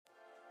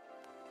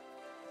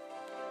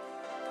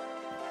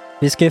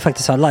Vi ska ju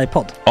faktiskt ha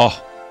livepodd. Ja,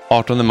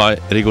 18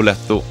 maj,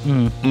 Rigoletto.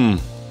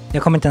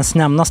 Jag kommer inte ens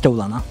nämna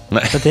stolarna.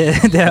 Nej. För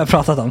det har jag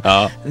pratat om.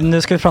 Ja.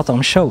 Nu ska vi prata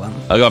om showen.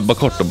 Ja, bara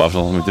kort då, bara för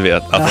de som inte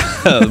vet.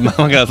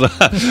 Man kan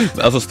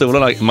alltså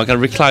stolarna, man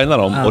kan reclina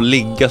dem och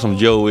ligga som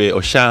Joey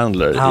och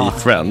Chandler i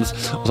Friends.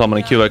 Och så har man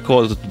en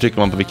QR-kod och så trycker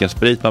man på vilken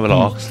sprit man vill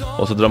ha.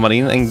 Och så drar man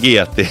in en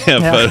GT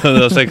för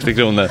 160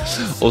 kronor.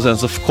 Och sen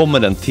så kommer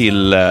den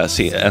till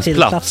ens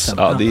plats.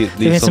 Ja, det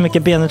finns så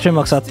mycket benutrymme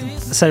också att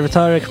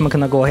servitörer kommer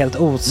kunna gå helt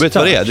ostört. Vet du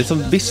vad det är? Det är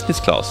som business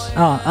class.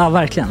 Ja,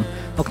 verkligen.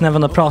 Och när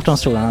man då pratar om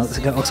stolarna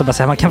så kan jag också bara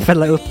säga att man kan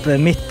fälla upp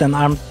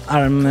mitten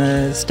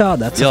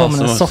armstödet så får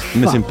man en soffa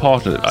med sin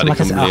partner. Ja, det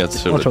kommer bli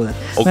helt otroligt.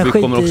 Och men vi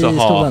kommer också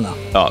stolarna.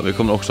 vi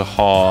kommer också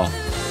ha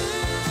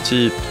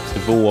typ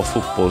 2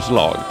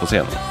 fotbollslag på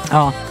scenen.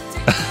 Ja.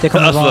 Det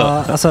kommer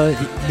vara, alltså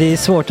det är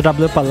svårt att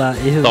rabbla upp alla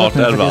i huvudet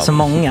nu för det är så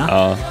många.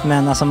 Ja.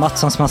 Men alltså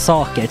Mattssons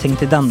massaker, tänk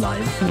till den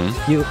live.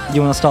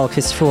 Jonas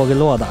Dahlqvists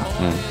frågelåda.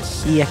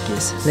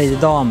 Ekis, Lady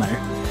Damer.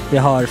 Vi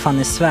har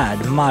Fanny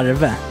Svärd,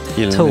 Marve,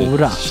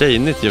 Tora.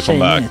 Tjejnytt gör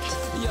comeback.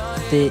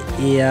 Det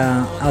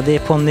är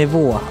på en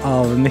nivå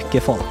av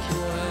mycket folk.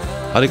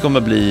 Ja, det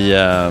kommer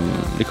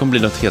bli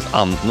något helt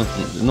annat.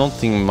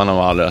 Någonting man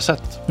har aldrig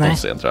sett på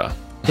scen, tror jag.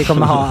 Det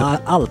kommer ha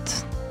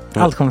allt.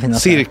 Allt kommer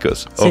finnas.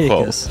 Cirkus.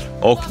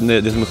 Och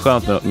det som är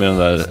skönt med de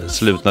där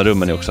slutna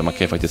rummen är också att man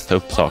kan ju faktiskt ta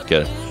upp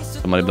saker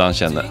som man ibland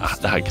känner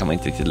det här kan man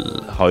inte riktigt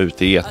ha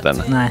ute i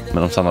etern. Nej.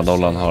 Men om Sanna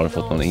Dollan har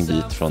fått någon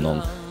invit från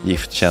någon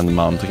giftkänd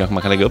man så kanske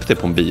man kan lägga upp det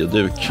på en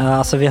bioduk. Ja,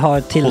 alltså vi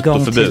har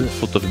tillgång till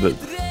fotoförbud.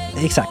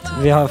 Exakt,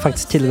 vi har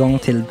faktiskt tillgång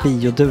till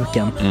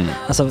bioduken.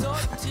 Alltså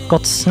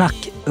gott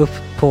snack upp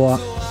på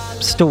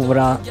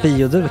stora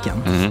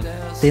bioduken.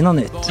 Det är något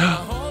nytt.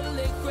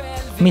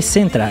 Missa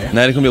inte det här.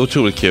 Nej, det kommer bli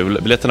otroligt kul.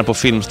 Biljetterna på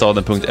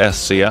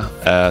filmstaden.se.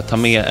 Ta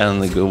med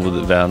en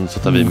god vän så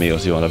tar vi med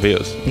oss Johan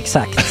Rabaeus.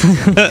 Exakt.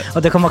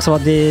 Och det kommer också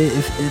vara det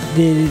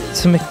är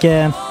så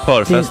mycket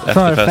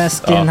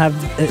förfest i den här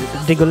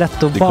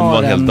Rigoletto-baren. Det kommer vara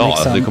en hel dag.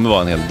 Liksom. Det kommer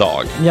vara en hel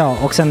dag. Ja,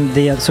 och sen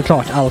det är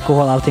såklart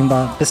alkohol, allting.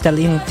 Bara beställ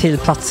in till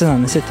platserna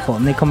ni sitter på.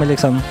 Ni kommer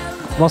liksom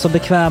vara så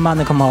bekväma,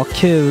 ni kommer ha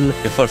kul.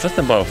 Är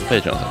förfesten bara för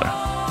Patreon eller?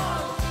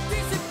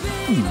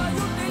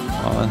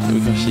 Ja,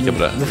 vi kan kika på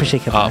det. Vi får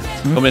kika på det.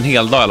 Det kommer en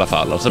hel dag i alla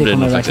fall. Och så blir det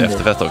någon slags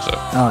efterfest också.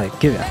 Ja,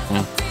 gud ja.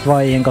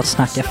 Vad är en gott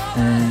snack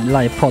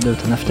livepodd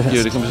utan efterfest?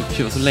 Gud, det kommer bli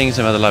kul. Så länge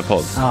sedan vi hade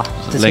livepodd. Ja,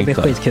 det ska bli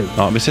skitkul.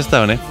 Ja, vi ses där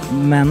hörni.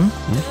 Men,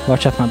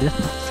 vart köper man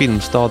biljetterna?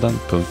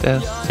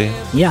 Filmstaden.se.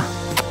 Ja,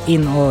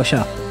 in och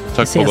köp.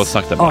 Tack på gott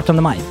snack där.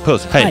 18 maj.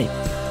 Puss, hej.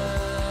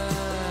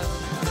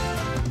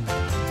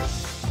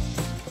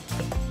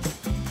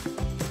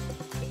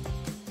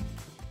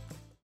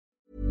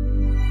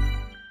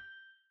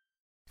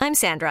 I'm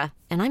Sandra,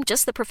 and I'm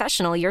just the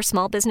professional your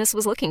small business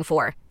was looking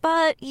for.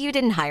 But you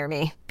didn't hire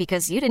me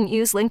because you didn't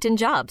use LinkedIn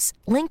Jobs.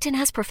 LinkedIn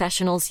has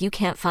professionals you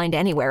can't find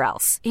anywhere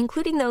else,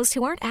 including those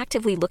who aren't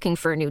actively looking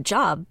for a new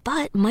job,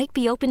 but might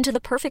be open to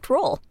the perfect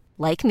role,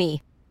 like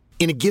me.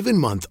 In a given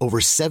month, over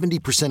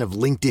 70% of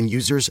LinkedIn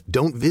users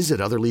don't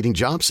visit other leading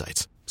job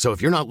sites. So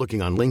if you're not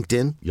looking on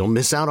LinkedIn, you'll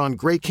miss out on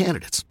great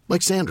candidates,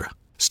 like Sandra.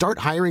 Start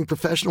hiring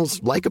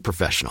professionals like a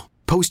professional.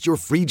 Post your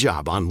free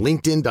job on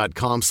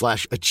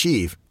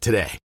linkedin.com/achieve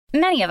today.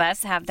 Many of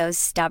us have those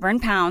stubborn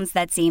pounds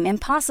that seem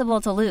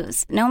impossible to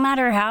lose, no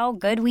matter how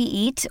good we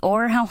eat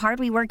or how hard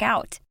we work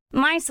out.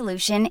 My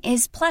solution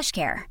is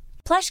PlushCare.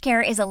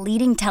 PlushCare is a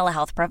leading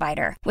telehealth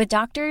provider with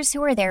doctors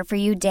who are there for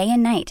you day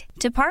and night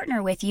to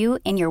partner with you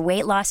in your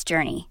weight loss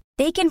journey.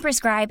 They can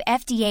prescribe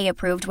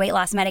FDA-approved weight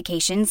loss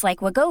medications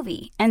like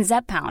Wegovy and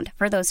Zepbound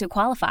for those who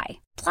qualify.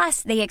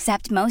 Plus, they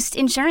accept most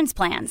insurance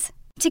plans.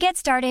 To get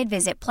started,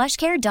 visit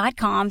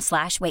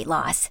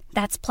plushcare.com/weightloss.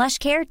 That's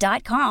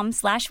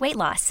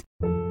plushcare.com/weightloss.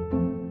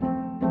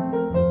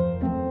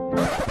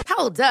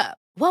 Hold up.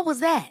 What was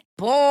that?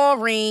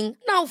 Boring.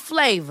 No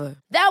flavor.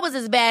 That was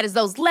as bad as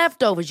those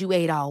leftovers you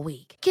ate all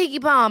week.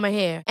 Keke Palmer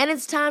here, and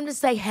it's time to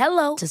say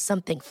hello to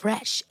something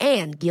fresh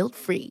and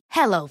guilt-free.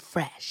 Hello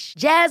Fresh.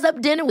 Jazz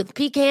up dinner with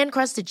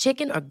pecan-crusted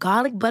chicken or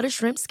garlic butter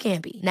shrimp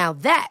scampi. Now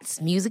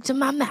that's music to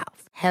my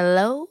mouth.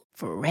 Hello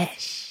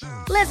Fresh.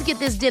 Let's get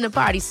this dinner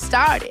party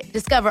started.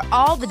 Discover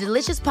all the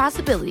delicious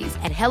possibilities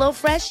at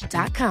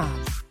hellofresh.com.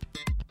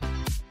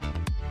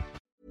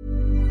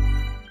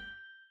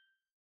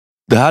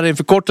 Det här är en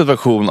förkortad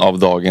version av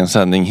dagens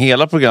sändning.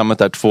 Hela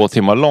programmet är 2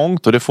 timmar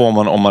långt och det får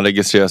man om man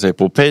registrerar sig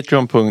på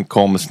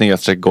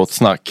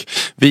patreon.com/gottsnack.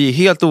 Vi är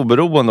helt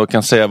oberoende och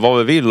kan säga vad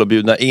vi vill och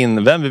bjuda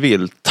in vem vi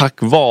vill tack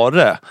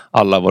vare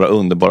alla våra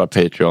underbara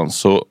Patreons.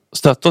 Så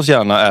stötta oss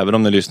gärna även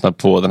om ni lyssnar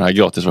på den här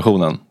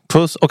gratisversionen.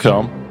 Puss och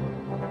kram!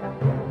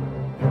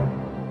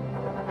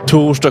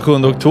 Torsdag 7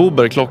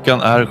 oktober,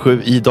 klockan är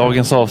 7. I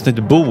dagens avsnitt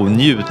Bo,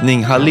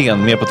 njutning,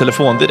 Hallén med på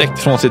telefon direkt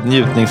från sitt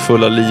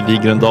njutningsfulla liv i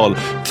Gröndal.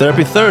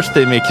 Therapy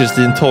Thursday med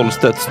Kristin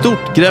Tolstedt.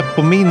 Stort grepp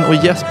på min och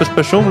Jespers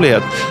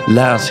personlighet.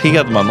 Läs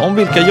Hedman om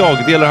vilka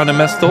jagdelar han är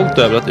mest stolt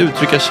över. Att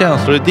uttrycka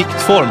känslor i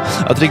diktform.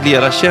 Att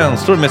reglera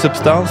känslor med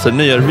substanser.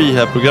 Nya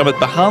rehab-programmet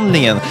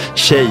Behandlingen.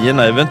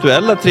 Tjejerna,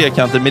 eventuella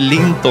trekanter med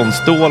Linton,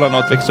 Stålarna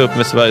och att växa upp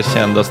med Sveriges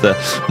kändaste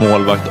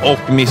målvakt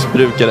och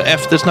missbrukare.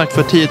 Eftersnack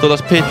för $10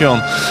 Patreon.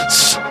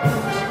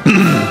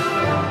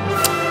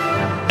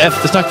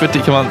 Eftersnack för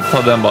 10, kan man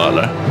ta den bara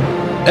eller?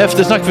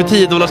 Eftersnack för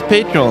 $10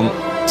 Patreon.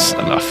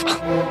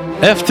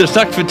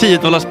 Eftersnack för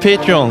 $10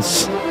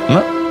 Patreons.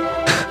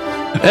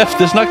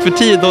 Eftersnack för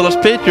 $10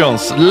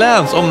 Patreons.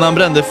 Lance om när han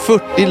brände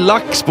 40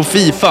 lax på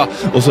FIFA.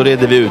 Och så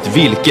reder vi ut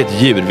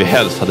vilket djur vi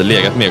helst hade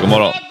legat med. God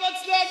morgon.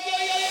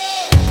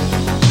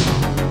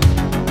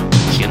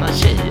 Tjena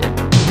tjejer.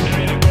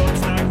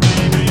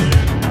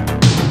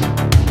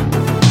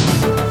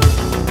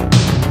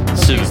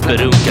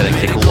 Superrunkaren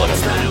Gregoren.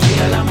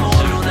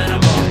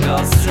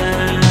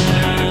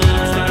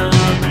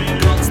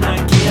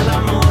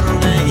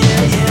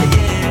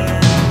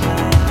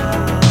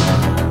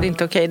 Det är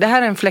inte okej. Det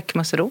här är en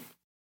fläckmussero.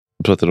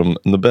 Jag pratade om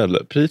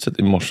Nobelpriset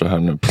i morse här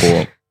nu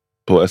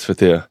på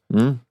SVT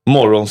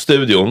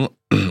Morgonstudion.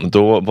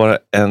 Då var det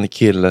en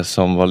kille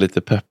som var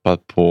lite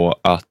peppad på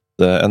att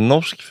en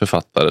norsk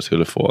författare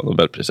skulle få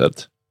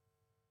Nobelpriset.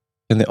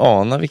 Kan ni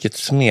ana vilket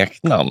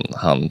smeknamn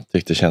han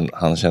tyckte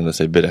han kände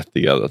sig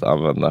berättigad att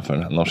använda för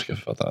den här norska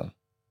författaren?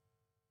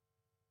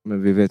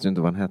 Men vi vet ju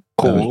inte vad han hette.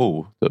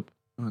 K.O. typ.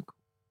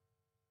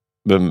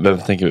 Vem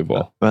tänker vi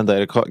på? Vänta, är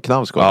det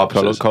Knausgård? Ja,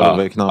 precis.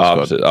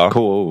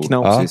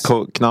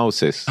 K.O.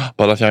 Knausis.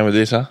 Balla Fjang med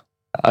Lisa?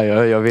 Ja,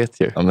 jag vet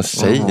ju. Ja, men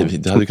säg det.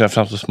 Du hade kunnat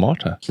framstå smart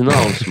här.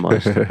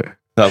 Knausmeister.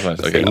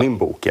 Okay. Min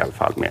bok i alla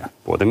fall med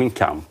både Min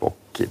kamp och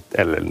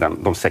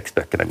de 6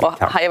 böckerna. Min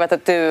kamp. Jag vet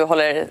att du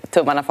håller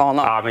tummarna för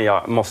honom. Ja, men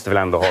jag måste väl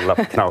ändå hålla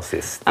på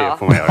Knausis. Det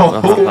får man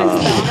göra.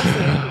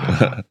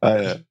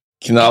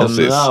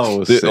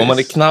 Knausis. Om man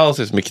är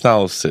Knausis med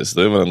Knausis,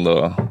 då är man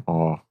ändå...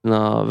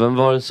 Vem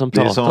var det som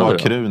pratade? Det som var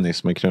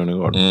Krunis med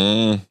Krunegård.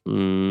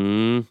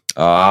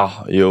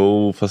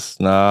 Jo, fast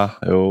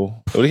jo,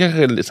 det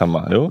kanske är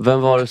samma. Jo.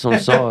 Vem var det som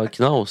sa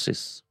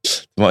Knausis?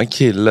 Det var en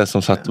kille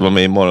som var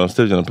med i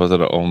Morgonstudion och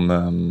pratade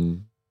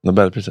om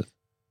Nobelpriset.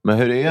 Men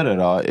hur är det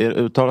då?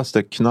 Uttalas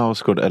det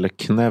Knausgård eller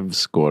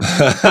Knävsgård?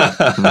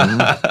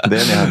 Det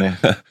är ni hörni.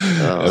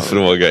 Jag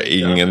frågar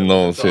ingen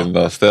någonsin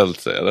har ställt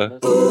sig, eller?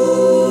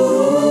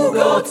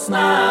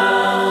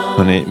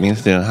 Hörrni,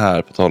 minns ni den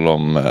här på tal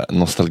om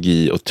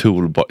nostalgi och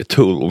Toolbar?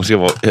 Om vi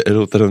ska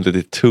rota runt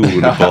i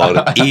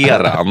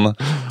Toolbar-eran,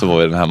 så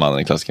var ju den här mannen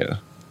en klassiker.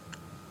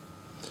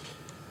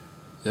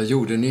 Jag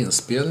gjorde en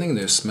inspelning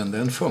nyss, men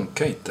den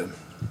funkar inte.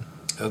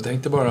 Jag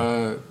tänkte bara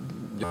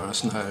göra en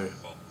sån här...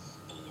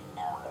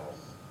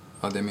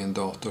 Ja, det är min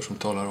dator som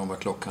talar om vad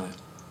klockan är.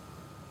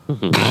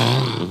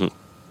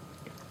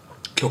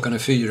 Klockan är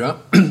 4.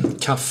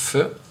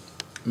 Kaffe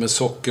med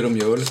socker och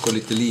mjölk och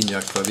lite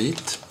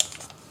linjeakvavit.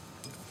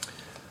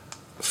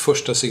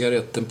 Första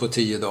cigaretten på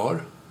 10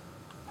 dagar.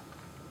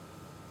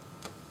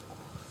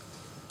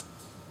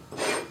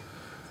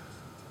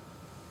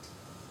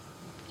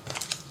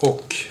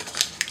 Och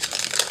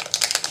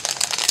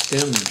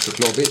en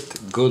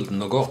chokladbit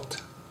guldnougat.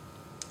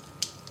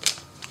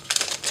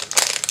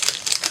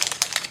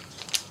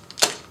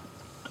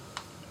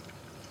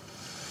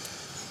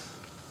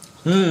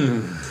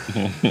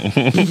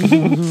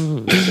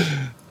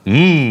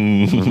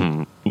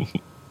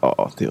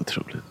 Ja, det är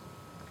otroligt.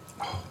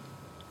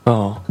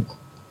 Ja.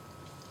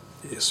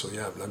 Det är så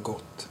jävla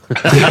gott.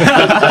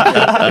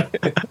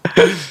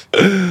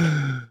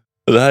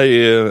 Det här är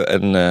ju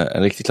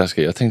en riktig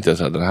klassiker. Jag tänkte att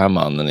den här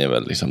mannen är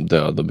väl liksom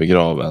död och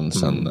begraven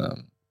sedan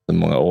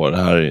många år. Det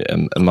här är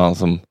en man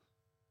som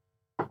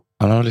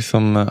han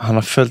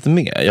har följt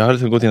med. Jag har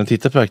liksom gått in och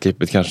tittat på det här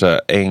klippet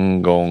kanske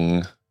en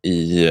gång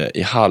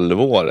i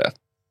halvåret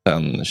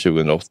sedan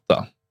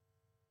 2008.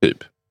 Typ.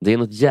 Det är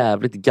något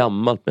jävligt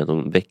gammalt med att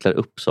de vecklar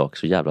upp saker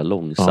så jävla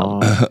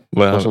långsamt.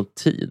 Vad är sån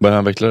tid. Vad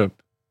han vecklar upp?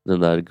 Den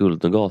där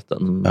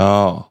guldnougaten.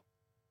 Ja.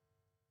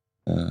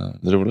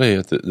 Det roliga är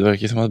att det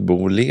verkar som att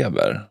Bo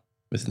lever.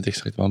 Jag vet inte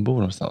exakt var han bor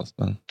någonstans.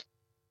 Men...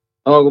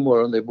 Ja, god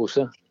morgon, det är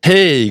Bosse.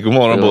 Hej, god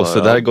morgon Bosse.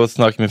 Det här är Gott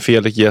snack med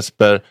Felix,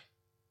 Jesper,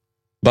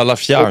 Balla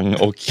Fjang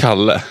och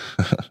Kalle.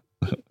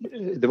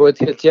 Det var ett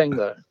helt gäng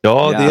där.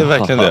 Ja, det är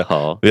verkligen det.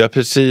 Vi har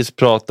precis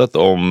pratat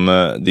om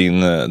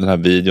den här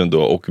videon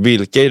då. Och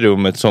vilka i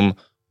rummet som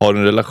har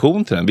en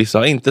relation till den. Vissa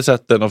har inte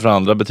sett den och för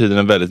andra betyder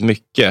den väldigt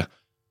mycket.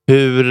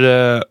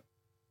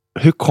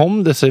 Hur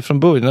kom det sig från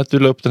början att du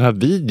la upp den här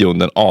videon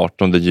den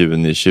 18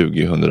 juni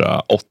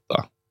 2008?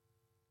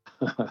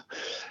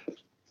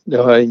 Det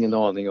har jag ingen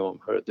aning om,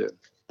 hör du.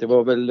 Det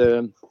var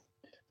väl...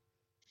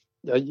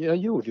 Jag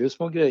gjorde ju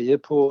små grejer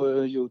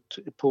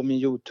på min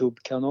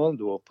YouTube-kanal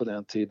då på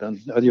den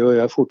tiden. Det gör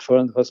jag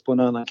fortfarande, fast på en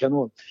annan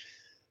kanal.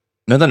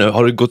 Vänta nu,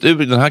 har du gått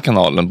ur den här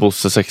kanalen,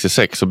 Bosse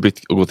 66, och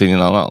gått in i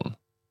en annan?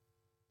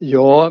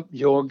 Ja,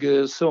 jag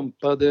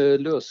sumpade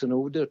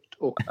lösenordet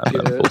och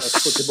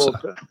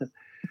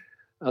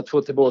att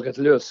få tillbaka ett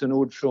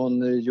lösenord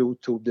från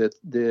YouTube,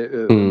 det är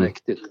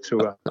övermäktigt,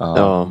 tror jag.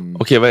 Ja.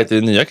 Okej, vad heter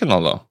den nya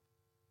kanalen då?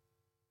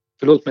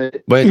 Förlåt mig.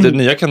 Vad heter den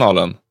nya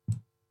kanalen?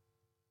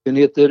 Den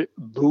heter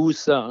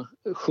Bosa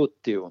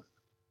 70.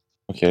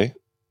 Okej.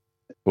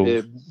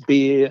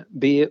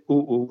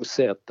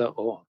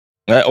 B-O-O-Z-A.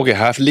 Nej, okej,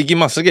 här ligger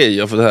massa grejer.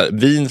 Jag får det här.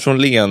 Vin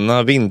från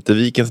Lena,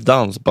 Vintervikens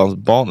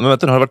dansbandsban. Men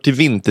vänta, har du varit till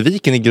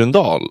Vinterviken i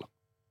Gröndal?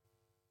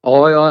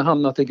 Ja, jag har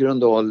hamnat i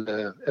Gröndal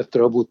efter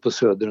att ha bott på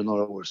Söder i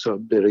några år, så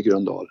blir det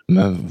Gröndal.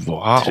 Men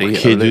wow,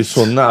 okej, du är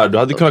så nära. Du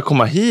hade kunnat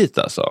komma hit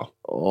alltså.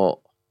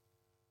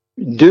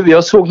 Du,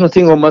 jag såg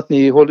någonting om att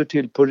ni håller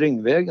till på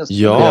Ringvägen.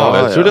 Ja,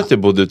 jag trodde att du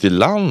bodde ute i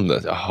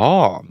landet.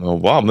 Jaha, men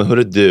wow, men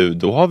hörru du,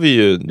 då har vi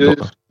ju...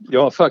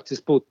 Jag har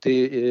faktiskt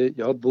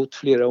jag har bott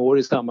flera år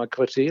i samma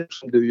kvarter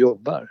som du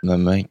jobbar. Nej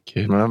men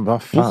gud. Men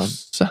vad fan?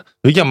 Bosse.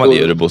 Hur gammal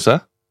är du, Bosse?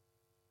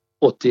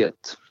 81.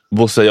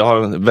 Bosse, jag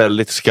har en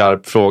väldigt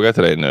skarp fråga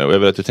till dig nu. Och jag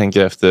vill att du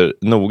tänker efter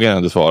noga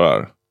när du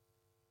svarar.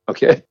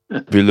 Okej.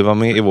 Vill du vara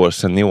med i vår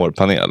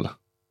seniorpanel?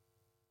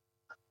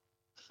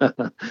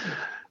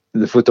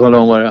 Du får tala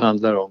om vad det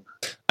handlar om.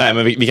 Nej,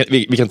 men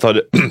vi kan ta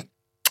det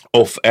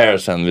off air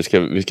sen.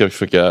 Vi ska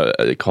försöka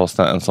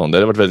kasta en sån. Det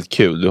har varit väldigt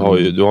kul. Du har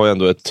ju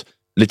ändå ett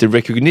lite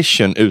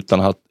recognition utan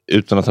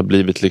att ha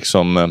blivit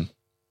liksom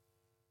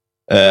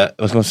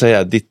vad ska man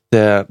säga,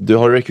 du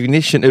har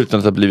recognition utan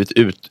att ha blivit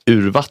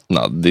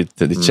urvattnad,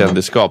 ditt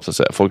kändisskap så att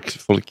säga.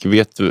 Folk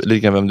vet lite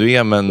grann vem du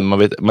är, men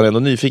man är ändå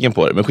nyfiken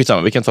på det. Men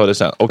skitsamma, vi kan ta det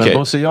sen. Men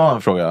måste jag ha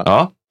en fråga?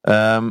 Ja.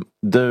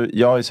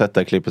 Jag har ju sett det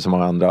här klippet som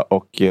många andra,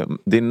 och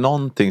det är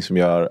någonting som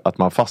gör att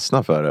man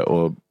fastnar för det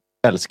och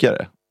älskar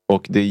det.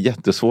 Och det är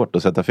jättesvårt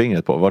att sätta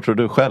fingret på. Vad tror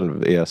du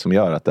själv är som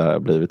gör att det här har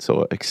blivit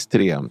så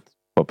extremt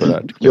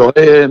populärt? Jag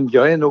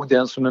är nog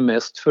den som är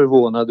mest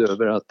förvånad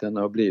över att den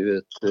har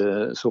blivit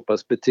så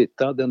pass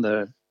betittad, den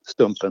där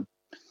stumpen.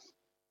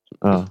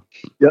 Ja.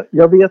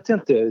 Jag vet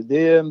inte.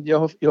 Jag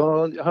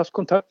har haft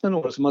kontakt med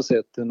några som har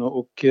sett den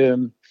och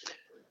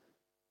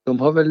de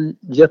har väl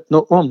gett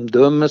något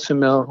omdöme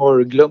som jag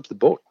har glömt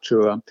bort,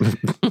 tror jag.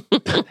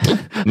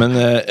 Men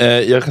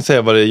jag kan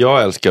säga vad det är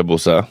jag älskar,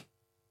 Bosse.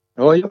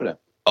 Ja, gör det.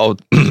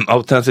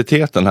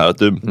 Autenticiteten här,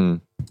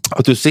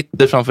 att du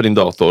sitter framför din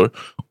dator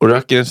och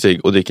röker en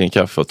cigg och dricker en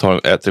kaffe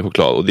och äter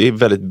choklad, och det är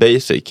väldigt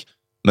basic,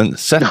 men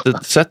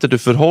sättet du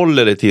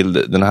förhåller dig till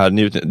den här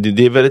njutningen,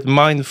 det är väldigt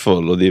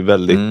mindful, och det är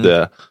väldigt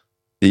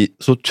det är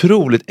så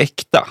otroligt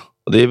äkta,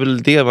 och det är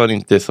väl det man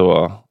inte är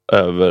så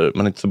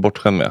man är inte så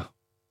bortskämd med.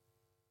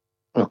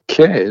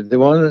 Okej, det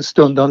var en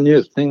stund av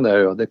njutning där,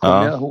 ja. Det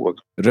kommer jag ihåg.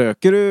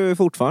 Röker du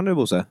fortfarande,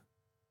 Bosse?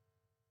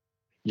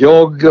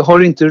 Jag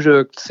har inte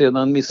rökt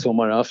sedan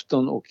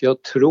midsommarafton, och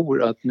jag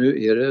tror att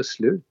nu är det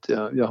slut.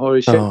 Jag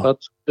har kämpat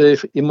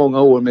i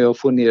många år med att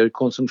få ner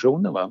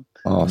konsumtionen, va?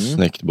 Ja,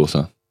 snyggt,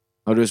 Bosse.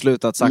 Har du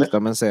slutat sakta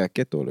men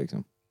säkert då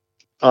liksom?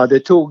 Ja,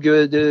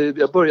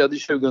 jag började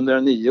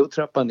 2009 och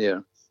trappa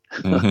ner.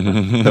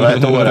 Det var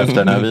ett år efter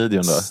den här videon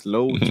då.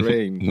 Slow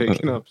train,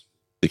 picking up.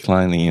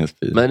 Declining in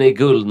speed. Men är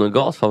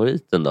guldnougat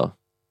favoriten då?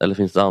 Eller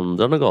finns det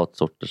andra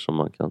nougatsorter som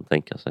man kan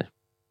tänka sig?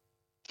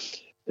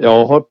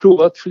 Jag har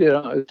provat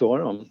flera utav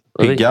dem.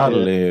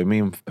 Pigalle är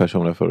min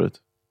personliga favorit.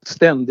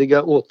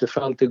 Ständiga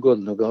återfall till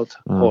guldnougat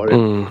har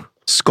det.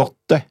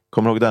 Skotte,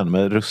 kommer du ihåg den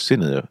med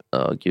russin i?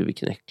 Ja, gud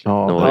vilken äcklig.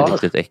 Ja, det var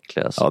riktigt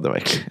äcklig alltså. Ja, det var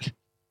äckligt.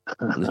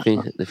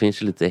 Det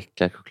finns ju lite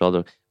äckliga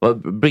choklader.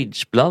 Vad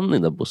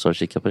bridgeblandning då, Bosse? Har du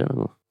kikat på det någon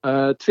gång?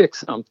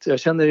 Tveksamt. Jag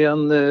känner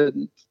igen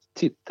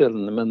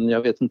titeln, men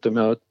jag vet inte om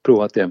jag har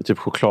provat det. Typ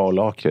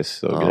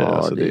chokladlakrits och grejer.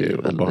 Alltså, det är ju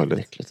väldigt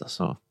äckligt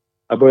alltså. Ja.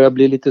 Jag börjar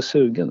bli lite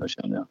sugen nu,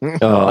 känner jag.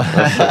 Ja.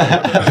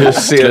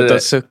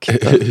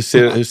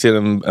 Hur ser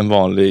en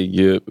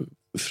vanlig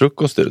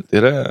frukost ut?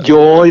 Är det...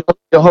 Ja,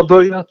 jag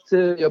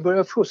har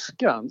börjat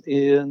fuska.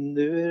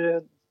 Nu är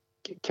det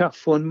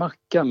kaffe och en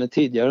macka, men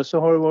tidigare så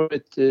har det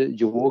varit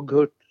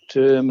yoghurt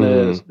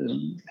med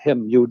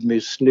hemgjord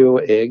müsli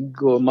och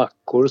ägg och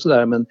mackor och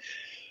sådär, men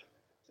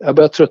jag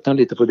börjar tröttna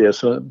lite på det,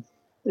 så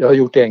jag har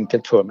gjort det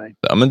enkelt för mig.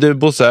 Ja, men du,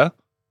 Bosse,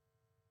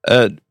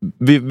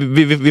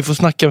 vi får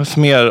snacka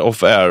mer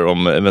off air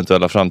om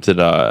eventuella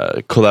framtida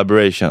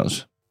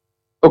collaborations.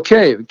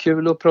 Okej,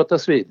 kul att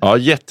pratas vid. Ja,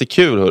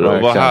 jättekul,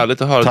 hörru. Vad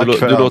härligt att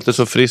höra. Du låter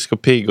så frisk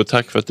och pigg, och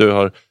tack för att du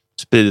har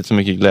spridit så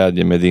mycket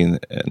glädje med din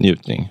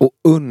njutning. Och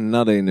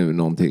unna dig nu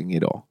någonting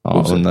idag.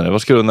 Ja, unna dig.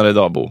 Vad ska du unna dig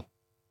idag, Bo?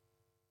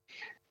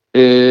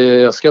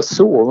 Jag ska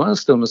sova en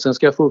stund och sen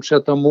ska jag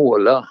fortsätta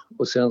måla,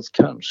 och sen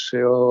kanske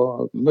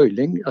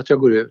möjligen att jag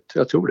går ut.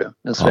 Jag tror det.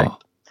 En sväng. Ja,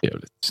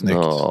 trevligt. Snyggt.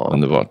 Ja,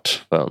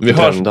 underbart. Vi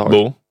hörs,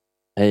 Bo.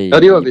 Hej. Ja,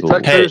 det gör vi.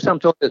 Tack för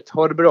samtalet.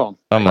 Ha det bra.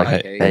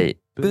 Hej.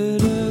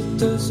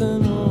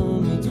 Berättelsen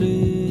om mitt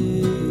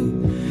liv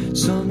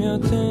som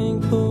jag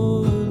tänkt på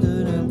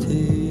under en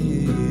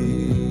tid.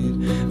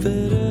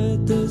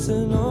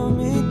 Berättelsen om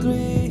mitt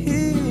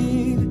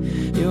liv.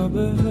 Jag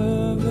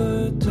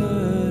behöver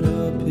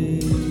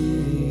terapi.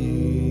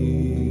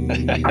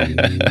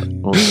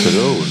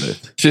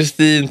 Otroligt.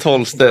 Kristin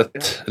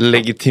Tolstedt,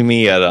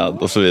 legitimerad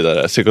och så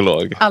vidare,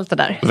 psykolog. Allt det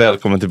där.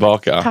 Välkommen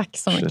tillbaka. Tack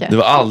så mycket. Det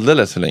var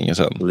alldeles för länge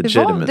sedan.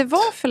 Det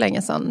var för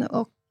länge sedan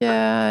och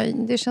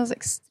det känns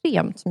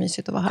extremt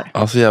mysigt att vara här.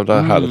 Ja, så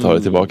jävla härligt att ha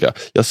det tillbaka.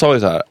 Jag sa ju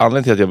så här,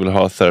 anledningen till att jag vill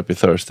ha Therapy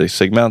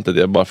Thursday-segmentet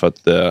är bara för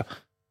att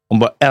om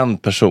bara en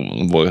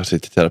person vågar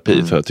sitta i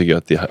terapi så jag tycker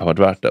att det har varit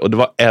värt det. Och det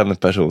var en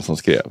person som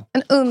skrev.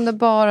 En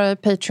underbar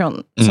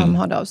Patreon som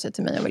hörde av sig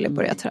till mig och ville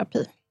börja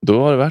terapi. Då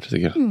var det värt det,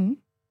 tycker jag.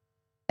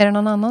 Är det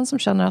någon annan som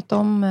känner att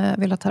de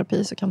vill ha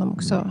terapi så kan de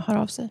också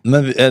höra av sig.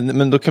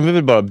 Men då kan vi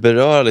väl bara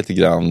beröra lite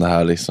grann det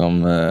här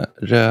liksom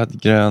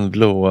röd, grön,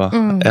 blå,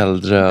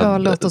 eldröd. Ja,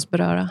 låt oss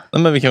beröra.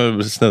 Men vi kan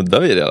väl snudda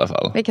vid det i alla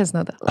fall. Vi kan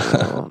snudda.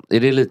 Är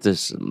det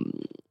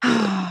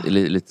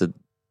lite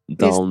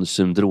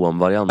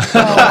Down-syndrom-variant?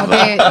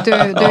 Ja, du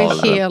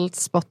är helt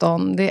spot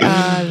on. Det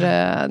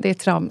är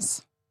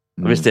trams.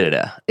 Visst är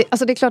det?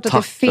 Alltså det är klart att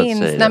det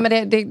finns. Nej,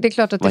 men det är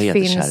klart att det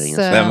finns.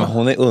 Nej, men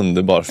hon är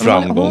underbar.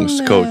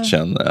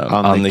 Framgångscoachen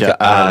Annika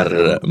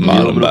R.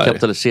 Malmberg. Hon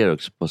kapitaliserar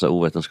också på så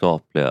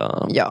ovetenskapliga.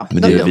 Ja,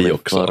 men det är vi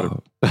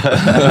också.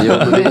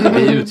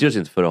 Vi utgörs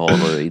inte för att ha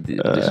något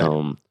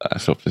liksom.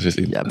 Förhoppningsvis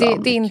inte.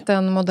 Det är inte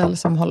en modell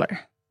som håller.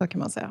 Så kan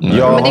man säga. Men det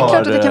är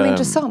klart att det kan vara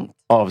intressant.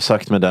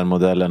 Avsagt med den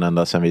modellen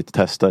ända sedan vi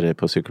testade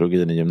på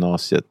psykologin i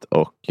gymnasiet.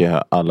 Och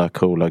alla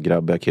coola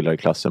grabbiga killar i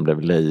klassen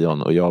blev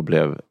lejon. Och jag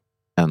blev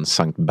en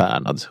Sankt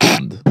Bernards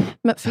hund.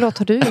 Men förlåt,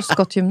 har du just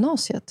gått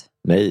gymnasiet?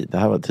 Nej, det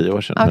här var 10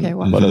 år sedan. Okay,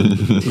 wow. Var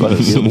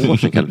det år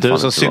sedan du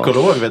som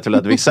psykolog vet väl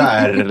att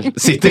vissa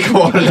sitter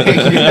kvar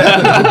länge.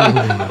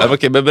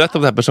 Okej, men berätta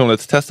om det här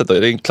personlighetstestet då.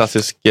 Är det en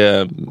klassisk,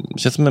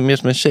 känns det mer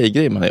som en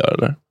tjejgrej man gör,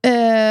 eller?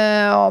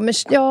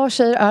 Ja,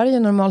 tjejer är ju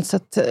normalt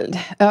sett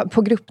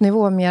på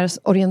gruppnivå mer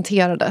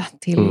orienterade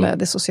till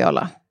det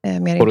sociala.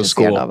 Mer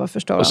intresserade av att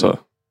förstå.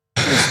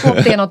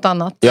 Det är något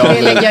annat. Ja,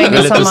 det lägger jag in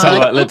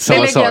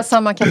i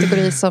samma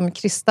kategori som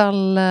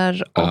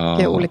kristaller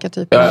och olika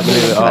typer av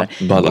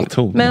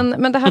ballaton.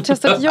 Men det här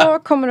testet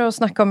jag kommer att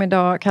snacka om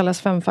idag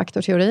kallas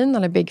 5-faktorteorin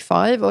eller Big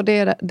Five. Och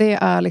det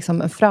är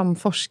liksom en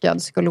framforskad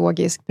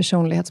psykologisk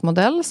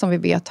personlighetsmodell som vi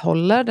vet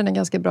håller. Den är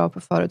ganska bra på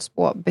att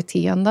förutspå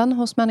beteenden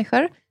hos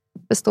människor.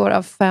 Består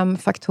av 5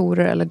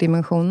 faktorer eller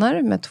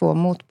dimensioner med 2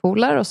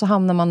 motpoler och så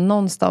hamnar man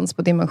någonstans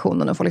på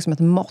dimensionen och får liksom ett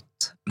mått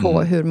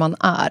på hur man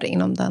är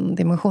inom den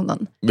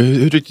dimensionen. Men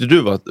hur tyckte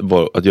du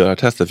var att göra det här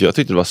testet? För jag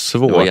tyckte det var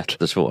svårt. Det var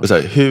jättesvårt. Så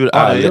här, hur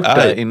är det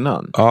där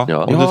innan?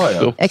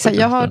 Ja. Exakt,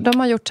 de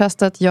har gjort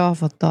testet, jag har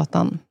fått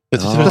datan.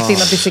 Gått in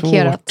och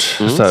dissekerat.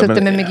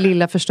 Suttit med min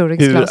lilla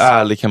förstoringsglas.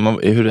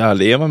 Hur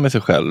ärlig är man med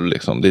sig själv?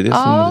 Liksom? Det är det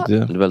som det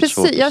är väldigt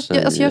svårt.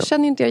 Jag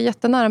känner inte er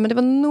jättenära, men det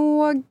var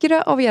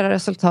några av era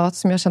resultat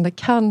som jag kände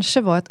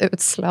kanske var ett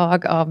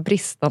utslag av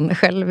bristande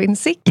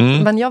självinsikt.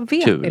 Men jag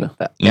vet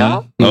inte.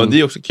 Ja, det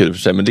är också kul för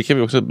sig. Men det kan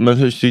vi också. Men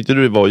hur tyckte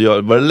du det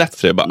var? Var det lätt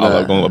för dig? Bara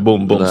alla gånger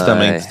bom,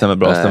 stämmer inte, stämmer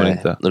bra, stämmer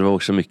inte. Det var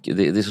också mycket.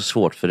 Det är så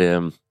svårt för det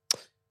är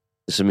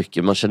så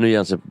mycket. Man känner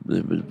igen sig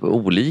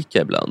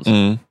olika ibland.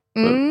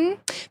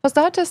 Fast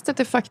det här testet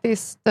är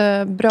faktiskt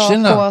bra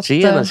på att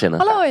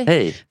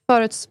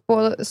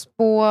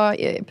förutspå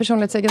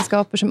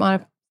personlighetsegenskaper som är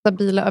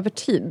stabila över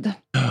tid.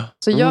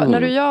 Så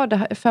när du gör det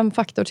här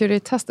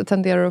 5-faktor-teori-testet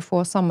tenderar du att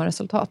få samma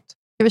resultat.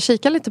 Ska vi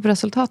kika lite på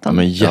resultaten?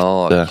 Men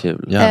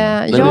jättekul.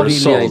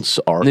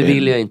 Nu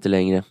vill jag inte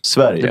längre.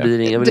 Sverige. Det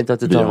blir jag vill inte att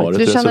det tar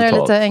Du känner dig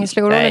lite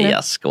ängslig och orolig nu? Nej,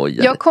 jag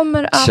skojar. Jag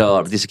kommer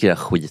att... Diskutera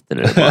skiten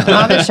nu.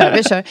 Ja,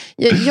 vi kör.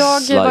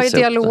 Jag var i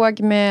dialog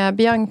med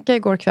Bianca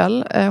igår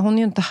kväll. Hon är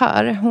ju inte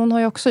här. Hon har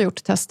ju också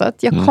gjort testet.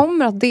 Jag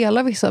kommer att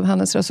dela vissa av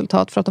hennes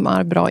resultat för att de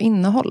är bra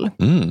innehåll.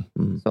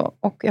 Så,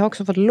 och jag har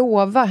också fått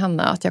lova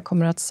henne att jag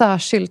kommer att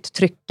särskilt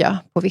trycka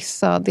på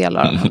vissa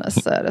delar av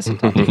hennes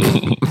resultat.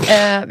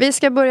 Vi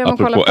ska börja med att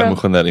kolla på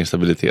emotionell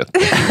instabilitet.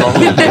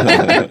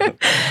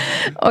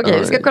 Okej,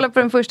 vi ska kolla på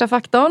den första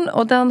faktorn.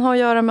 Och den har att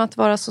göra med att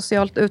vara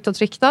socialt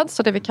utåtriktad.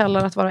 Så det vi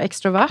kallar att vara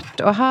extrovert.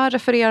 Och här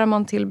refererar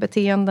man till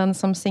beteenden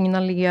som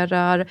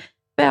signalerar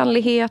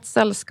vänlighet,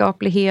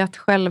 sällskaplighet,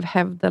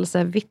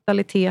 självhävdelse,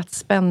 vitalitet,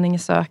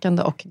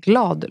 spänningssökande och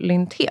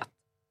gladlynthet.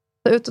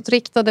 Så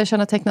utåtriktade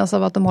kännetecknas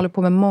av att de håller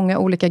på med många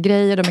olika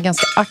grejer. De är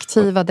ganska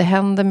aktiva, det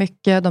händer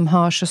mycket, de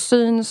hörs och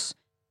syns.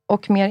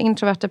 Och mer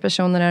introverta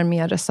personer är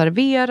mer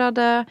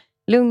reserverade,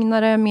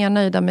 lugnare, mer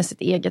nöjda med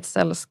sitt eget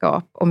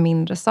sällskap och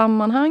mindre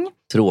sammanhang.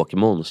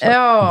 Tråkmånsar.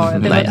 Ja,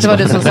 det var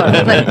du som sa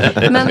det.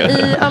 Nej. Men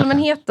i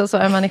allmänhet då så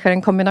är människor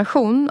en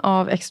kombination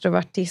av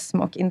extrovertism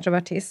och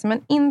introvertism. Men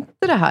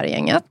inte det här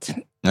gänget.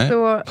 Nej.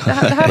 Så det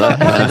här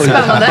var lite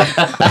spännande.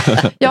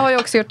 Jag har ju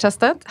också gjort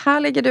testet. Här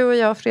ligger du och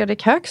jag,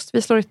 Fredrik, högst.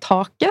 Vi slår i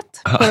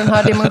taket på den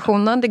här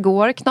dimensionen. Det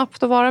går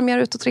knappt att vara mer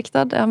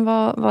utåtriktad än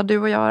vad du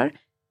och jag är.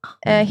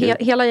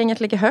 Hela gänget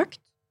ligger högt.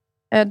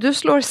 Du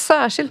slår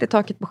särskilt i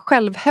taket på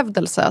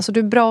självhävdelse. Alltså du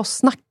är bra att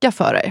snacka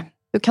för dig.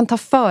 Du kan ta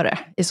för dig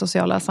i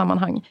sociala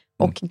sammanhang.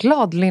 Och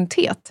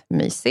gladlynthet,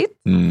 mysigt.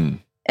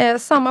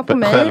 Samma på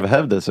mig.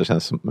 Självhävdelse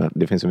känns som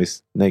det finns en viss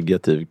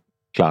negativ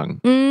klang.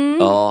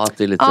 Ja, att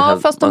det är lite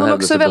fast om man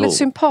också är väldigt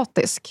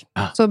sympatisk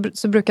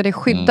så brukar det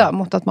skydda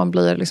mot att man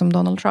blir liksom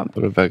Donald Trump.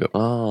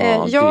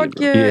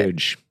 Jag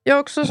är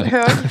också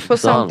hög på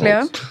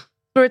samtliga.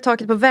 Slår i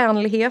taket på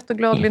vänlighet och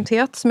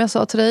gladlynthet. Som jag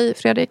sa till dig,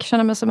 Fredrik,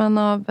 känner mig som en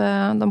av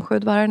de 7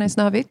 dvärgarna i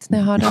Snövit när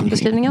jag hörde den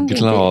beskrivningen.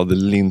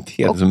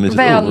 Gladlynthet. Och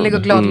vänlig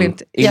och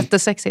gladlynt.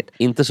 Jättesexigt.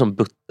 Inte som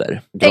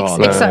butter.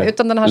 Exakt,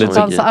 utan den här som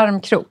dansar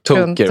armkrok.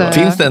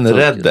 Finns det en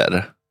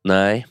redder?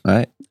 Nej.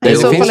 I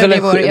så fall är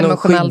det vår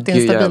emotionellt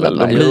instabila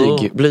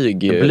dvärg.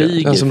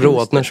 Blyg. Den som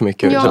rådnar så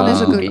mycket. Ja, det är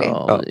så gullig.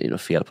 Ja, det är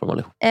något fel på dem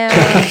allihop.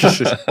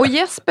 Och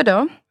Jesper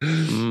då?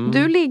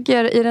 Du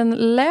ligger i den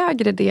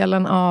lägre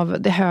delen av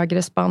det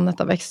högre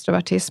spannet av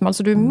extrovertism.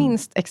 Alltså du är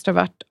minst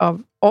extrovert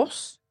av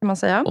oss, kan man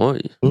säga.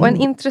 Oj. Och en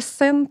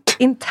intressant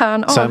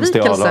intern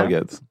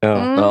avvikelse.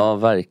 Ja,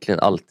 verkligen.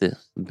 Alltid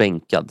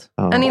bänkad.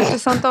 En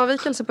intressant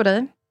avvikelse på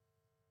dig.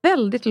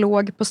 Väldigt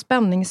låg på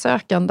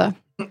spänningssökande.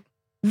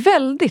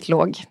 Väldigt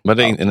låg. Men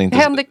det är inte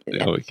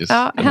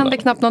händer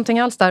knappt någonting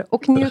alls där.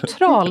 Och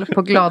neutral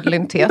på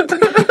gladlynthet.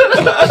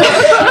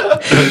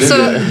 Så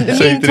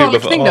min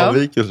tolkning då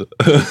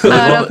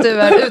är att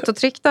du är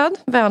utåtriktad,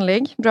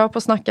 vänlig, bra på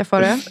att snacka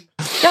för det.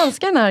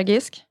 Ganska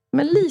energisk,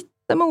 men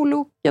lite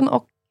moloken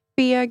och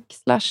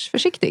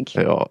feg/försiktig.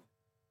 Ja.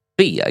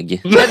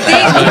 Feg? Ja,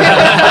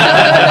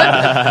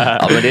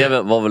 men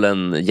det var väl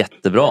en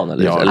jättebra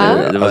analys. Ja,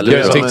 eller, det var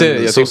jag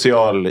tyckte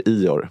social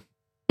ior.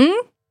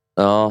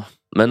 Ja,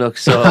 men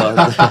också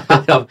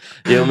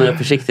men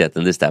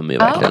försiktigheten, det stämmer ju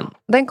verkligen.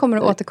 Den kommer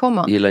att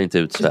återkomma. Jag gillar inte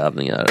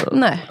utsvävningar.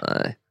 Nej.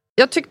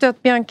 Jag tyckte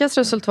att Biancas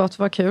resultat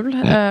var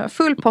kul.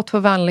 Full pott för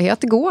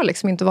vänlighet. Det går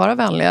liksom inte vara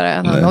vänligare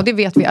än henne. Och det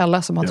vet vi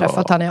alla som har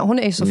träffat henne. Hon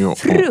är ju så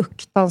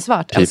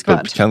fruktansvärt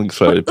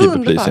älskvärd.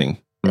 People pleasing.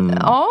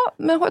 Ja,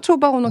 men jag tror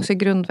bara hon också är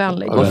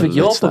grundvänlig. Vad fick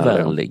jag på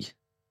vänlig?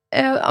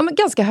 Men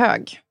ganska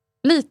hög.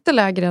 Lite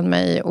lägre än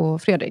mig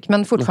och Fredrik.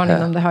 Men fortfarande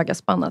inom det höga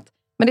spannet.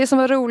 Men det som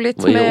var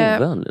roligt med... Var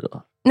jag ovänlig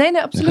då?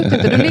 Nej, absolut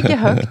inte. Du ligger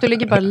högt. Du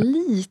ligger bara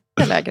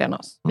lite lägre än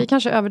oss. Vi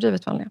kanske är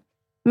överdrivet vanliga.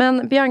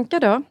 Men Bianca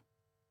då?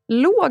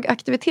 Låg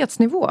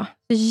aktivitetsnivå.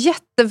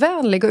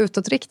 Jättevänlig och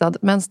utåtriktad.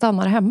 Men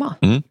stannar hemma.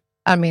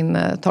 Är min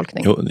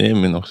tolkning. Jo, det är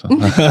min också.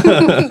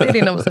 Det är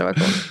din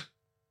observation.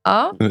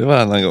 Ja. Det var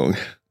en annan gång.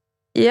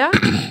 Ja,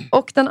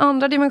 och den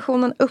andra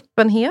dimensionen,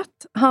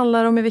 öppenhet,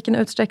 handlar om i vilken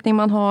utsträckning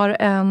man har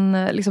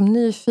en liksom,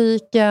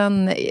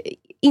 nyfiken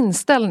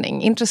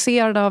inställning.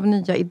 Intresserad av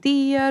nya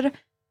idéer,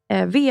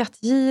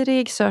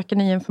 vetgirig, söker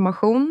ny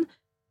information.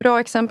 Bra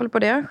exempel på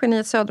det,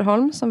 Geniet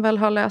Söderholm, som väl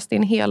har läst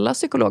in hela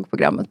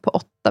psykologprogrammet på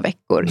 8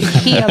 veckor.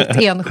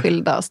 Helt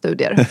enskilda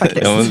studier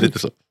faktiskt. Ja, men lite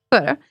så.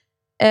 Så är det.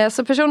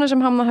 Så personer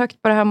som hamnar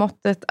högt på det här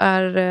måttet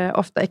är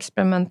ofta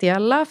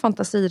experimentella,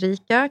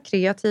 fantasirika,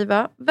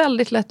 kreativa,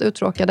 väldigt lätt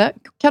uttråkade,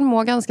 kan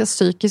må ganska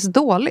psykiskt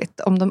dåligt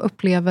om de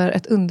upplever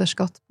ett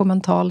underskott på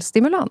mental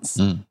stimulans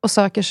och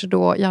söker sig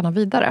då gärna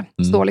vidare.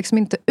 Står liksom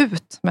inte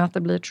ut med att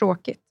det blir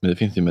tråkigt. Men det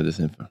finns ju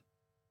medicin för.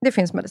 Det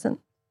finns medicin.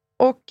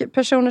 Och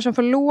personer som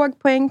får låg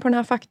poäng på den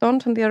här faktorn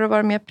tenderar att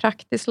vara mer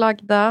praktiskt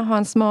lagda, ha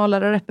en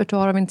smalare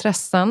repertoar av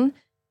intressen,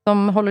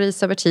 de håller i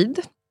sig över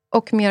tid.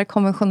 Och mer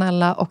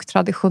konventionella och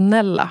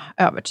traditionella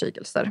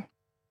övertygelser.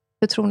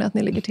 Hur tror ni att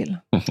ni ligger till?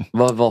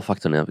 Vad var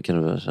faktorn?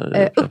 Kan du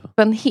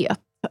öppenhet.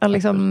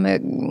 Liksom,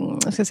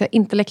 ska jag säga,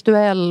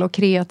 intellektuell och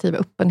kreativ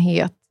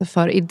öppenhet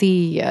för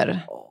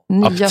idéer.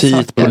 Nya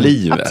aptit saker. På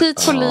livet.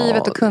 Aptit på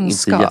livet och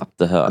kunskap. Inte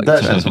jättehög.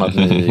 Där känns som att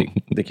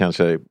det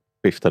kanske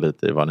skiftar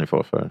lite i vad ni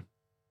får för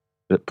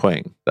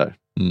poäng där.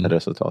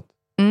 Resultat.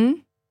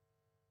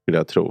 Skulle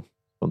jag tro.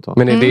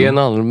 Men är det en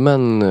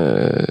allmän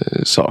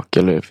sak?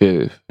 Eller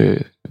för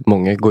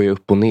många går ju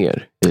upp och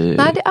ner. Nej,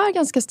 det är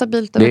ganska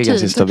stabilt över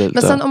tid. Stabilt,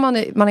 men sen om man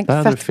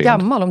är fett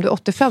gammal, om du är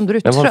 85, då är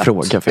du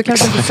trött. Du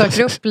kanske inte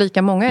söker upp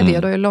lika många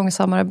idéer, då är det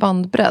långsammare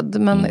bandbredd.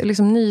 Men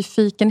liksom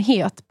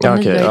nyfikenhet på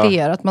nya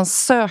idéer, att man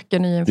söker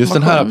ny information. Just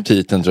den här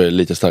aptiten tror jag är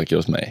lite starkare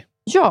hos mig.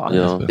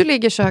 Ja, du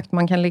ligger så högt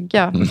man kan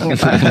ligga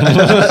ungefär.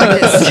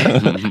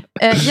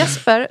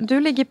 Jesper, du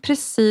ligger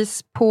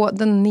precis på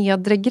den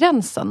nedre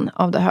gränsen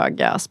av det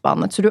höga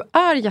spannet. Så du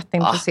är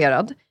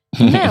jätteintresserad.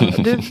 Men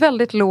du är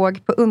väldigt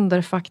låg på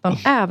underfaktorn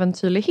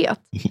äventyrlighet.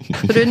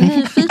 Så du är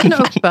nyfiken och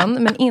öppen,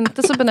 men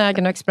inte så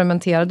benägen att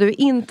experimentera. Du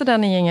är inte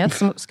den i gänget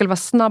som skulle vara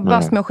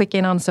snabbast med att skicka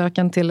in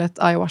ansökan till ett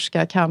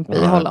ayahuasca-camp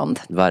i Holland.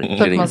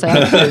 Verkligen man säga.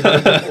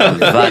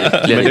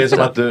 Verkligen. Men det är som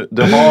att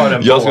du har en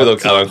båt. Jag skulle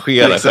dock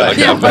arrangera själva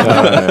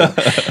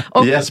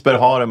campen. Jesper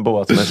har en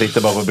båt, men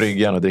sitter bara på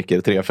bryggan och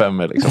dricker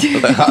 3-5 liksom.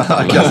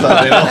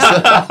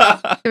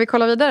 Ska vi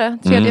kolla vidare?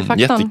 Tredje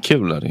faktorn.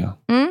 Jättekul är det.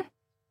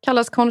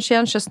 Kallas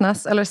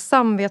conscientiousness eller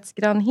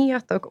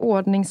samvetsgrannhet och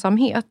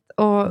ordningsamhet.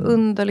 Och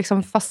under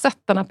liksom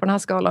facetterna på den här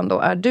skalan då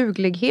är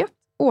duglighet,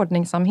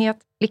 ordningsamhet,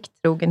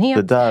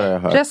 plikttrogenhet,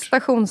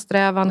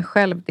 prestationssträvan,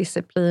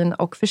 självdisciplin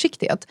och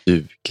försiktighet.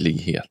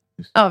 Duglighet.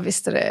 Ja,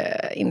 visst är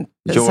det inte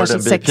Jordan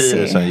särskilt B. sexy.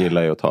 Peterson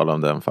gillar ju att tala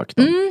om den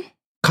faktorn.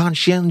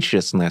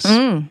 Conscientiousness,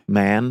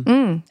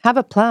 man. Have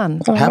a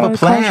plan. Have a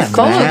plan,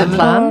 Follow the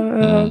plan.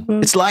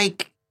 It's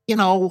like,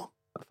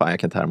 Fan, jag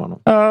kan inte härma honom.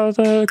 Men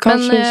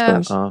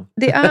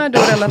det är då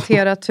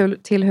relaterat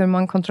till hur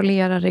man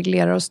kontrollerar,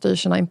 reglerar och styr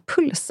sina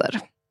impulser.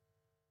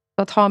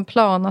 Så att ha en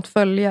plan, att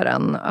följa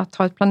den, att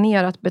ha ett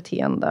planerat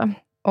beteende.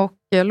 Och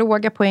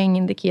låga poäng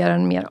indikerar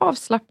en mer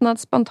avslappnad,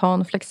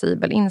 spontan,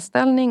 flexibel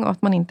inställning och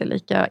att man inte är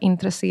lika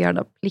intresserad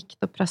av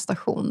plikt och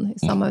prestation i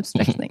samma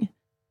utsträckning.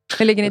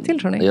 Hur ligger ni till,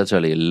 tror ni? Jag tror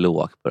jag ligger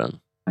lågt på den.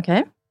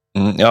 Okej.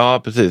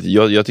 Ja, precis.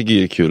 Jag tycker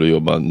det är kul att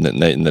jobba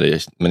när det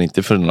är, men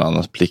inte för någon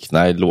annans plikt.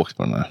 Nej, lågt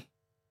på den här.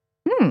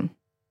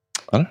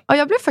 Ja,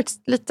 jag blev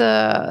faktiskt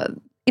lite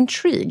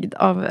intrigued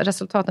av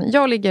resultaten.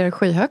 Jag ligger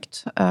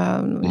skyhögt.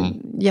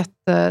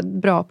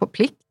 Jättebra på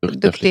plikt.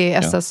 Duktig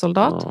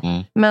SS-soldat.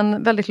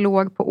 Men väldigt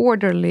låg på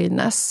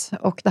orderliness.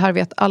 Och det här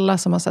vet alla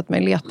som har sett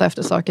mig leta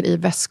efter saker i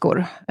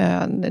väskor.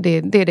 Det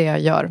är det jag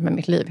gör med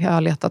mitt liv. Jag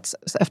har letat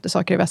efter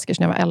saker i väskor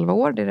sedan jag var 11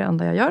 år. Det är det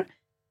enda jag gör.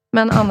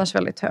 Men annars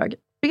väldigt hög.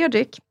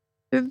 Fredrik,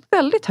 du är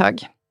väldigt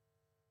hög.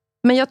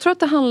 Men jag tror att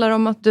det handlar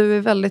om att du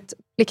är väldigt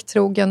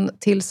plikttrogen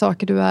till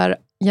saker du är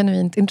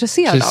genuint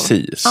intresserad av.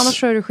 Annars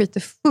tror jag du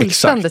skiter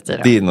fullständigt i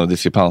det. Det är nog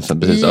diskrepansen.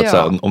 Precis. Att, så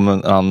här, om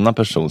en annan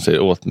person säger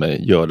åt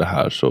mig, gör det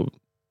här, så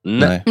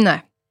nej.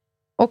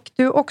 Och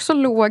du är också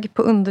låg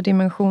på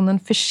underdimensionen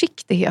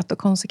försiktighet och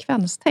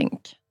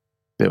konsekvenstänk.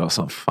 Det var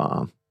som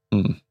fan.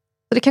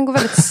 Så det kan gå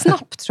väldigt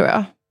snabbt, tror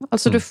jag.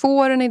 Alltså du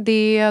får en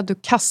idé, du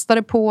kastar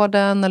det på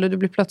den, eller du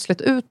blir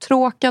plötsligt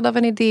uttråkad av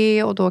en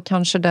idé och då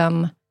kanske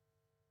den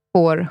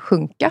får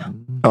sjunka.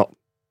 Ja.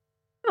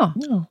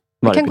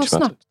 Det kan gå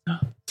snabbt.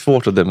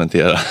 Svårt att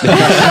dementera.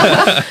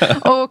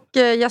 Och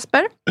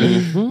Jesper,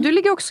 du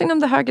ligger också inom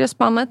det högre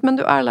spannet, men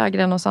du är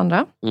lägre än oss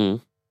andra.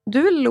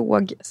 Du är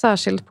låg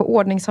särskilt på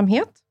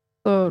ordningsamhet.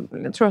 Så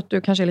jag tror att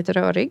du kanske är lite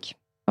rörig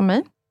som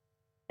mig.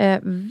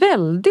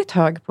 Väldigt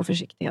hög på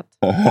försiktighet.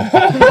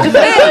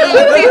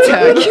 Väldigt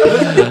hög.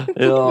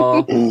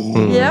 Ja.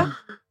 Ja.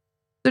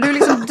 Du är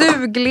liksom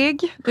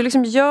duglig. Du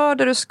liksom gör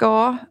det du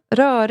ska.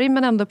 Rörig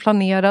men ändå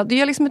planerad. Du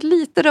gör liksom ett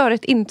lite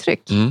rörigt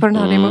intryck på den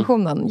här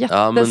dimensionen.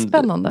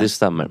 Jättespännande. Ja, det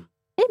stämmer.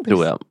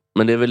 Tror jag.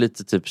 Men det är väl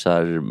lite typ så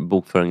här,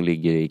 bokföring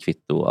ligger i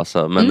kvitto.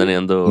 Alltså, men den är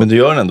ändå... Men du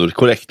gör den ändå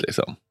korrekt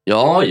liksom?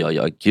 Ja,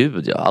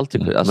 gud. Jag har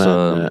alltid...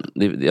 Alltså,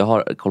 jag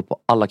har koll på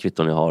alla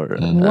kvitton jag har.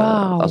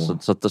 Wow. Alltså,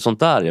 sånt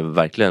där är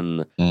verkligen...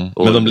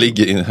 Och... Men de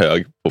ligger i en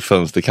hög på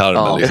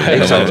fönsterkarmen. Ja,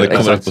 liksom.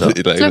 exakt.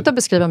 Sluta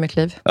beskriva mitt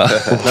liv. Nej,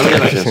 men det är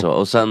verkligen så.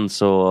 Och sen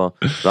så...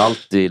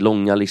 alltid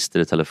långa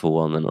listor i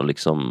telefonen och,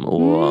 liksom,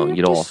 och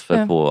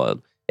grafer på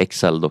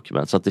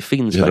Excel-dokument. Så att det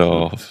finns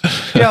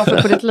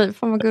grafer på ditt liv.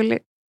 Fan vad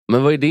gulligt.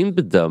 Men vad är din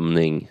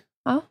bedömning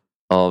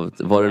av,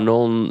 var det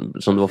någon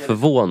som du var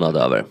förvånad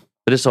över?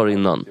 För det sa du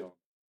innan.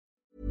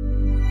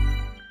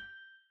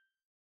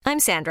 I'm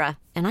Sandra,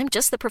 and I'm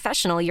just the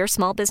professional your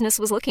small business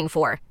was looking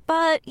for.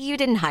 But you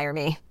didn't hire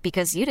me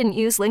because you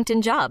didn't use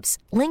LinkedIn Jobs.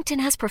 LinkedIn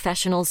has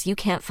professionals you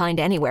can't find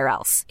anywhere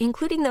else,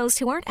 including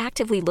those who aren't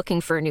actively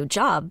looking for a new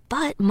job,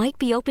 but might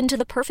be open to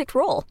the perfect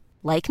role,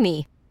 like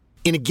me.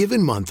 In a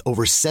given month,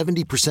 over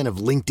 70%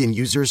 of LinkedIn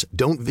users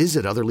don't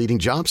visit other leading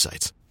job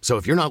sites. So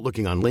if you're not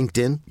looking on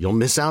LinkedIn, you'll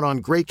miss out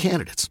on great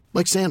candidates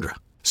like Sandra.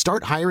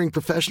 Start hiring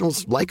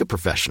professionals like a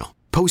professional.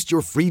 Post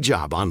your free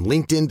job on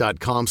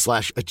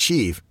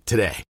linkedin.com/achieve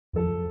today.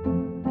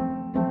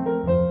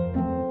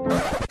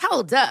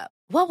 Hold up.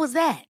 What was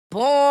that?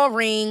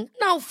 Boring.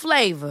 No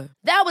flavor.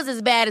 That was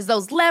as bad as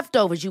those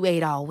leftovers you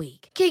ate all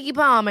week. Keke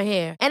Palmer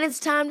here, and it's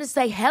time to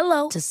say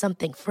hello to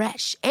something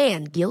fresh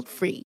and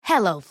guilt-free.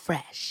 Hello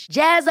Fresh.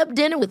 Jazz up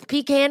dinner with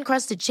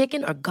pecan-crusted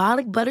chicken or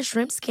garlic butter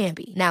shrimp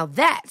scampi. Now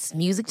that's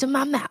music to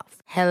my mouth.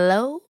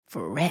 Hello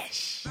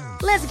Fresh.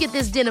 Let's get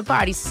this dinner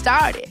party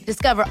started.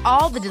 Discover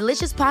all the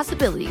delicious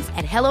possibilities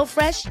at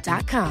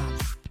hellofresh.com.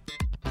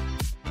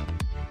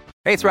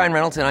 Hey, it's Ryan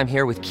Reynolds, and I'm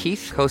here with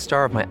Keith,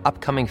 co-star of my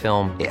upcoming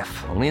film,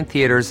 If, only in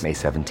theaters May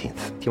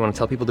 17th. Do you want to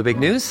tell people the big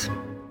news?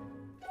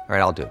 All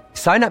right, I'll do it.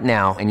 Sign up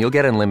now and you'll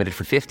get unlimited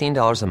for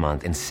 $15 a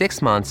month and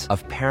 6 months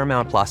of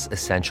Paramount Plus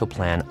Essential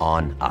Plan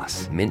on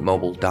us.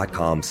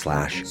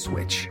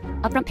 MintMobile.com/switch.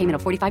 Upfront payment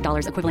of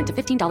 $45 equivalent to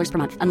 $15 per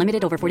month.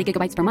 Unlimited over 40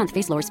 gigabytes per month.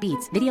 Face lower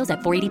speeds. Videos at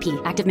 480p.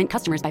 Active Mint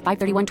customers by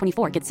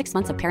 531.24 get 6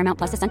 months of Paramount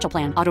Plus Essential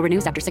Plan. Auto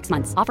renews after 6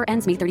 months. Offer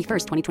ends May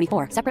 31st,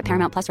 2024. Separate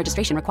Paramount Plus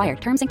registration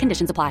required. Terms and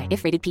conditions apply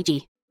if rated PG.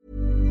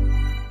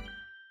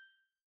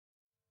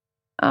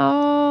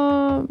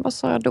 Vad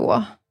sa jag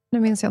då? Nu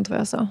minns jag inte vad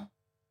jag sa.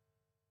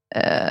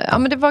 Ja,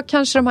 men det var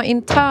kanske de här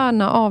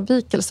interna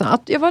avvikelserna.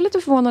 Jag var lite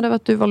förvånad över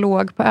att du var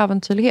låg på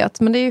äventyrlighet.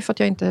 Men det är ju för att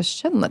jag inte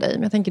känner dig.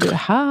 Men jag tänker, du är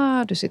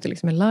här, du sitter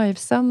liksom i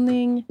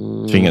livesändning.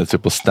 Tvingade sig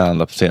på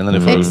stand-up-scenen i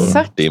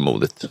förrgår. Det är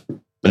modigt.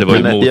 Men det var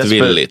ju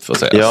motvilligt, får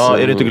säga. Ja,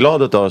 är du inte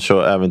glad att du har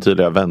så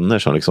äventyrliga vänner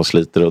som liksom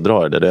sliter och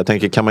drar det? Jag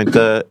tänker, kan man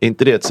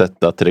inte det ett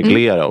sätt att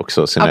reglera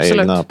också sina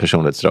egna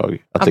personlighetsdrag?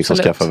 Att liksom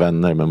skaffa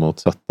vänner med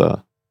motsatta...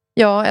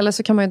 Ja, eller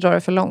så kan man ju dra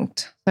det för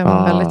långt. Så är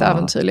man väldigt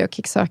äventyrlig och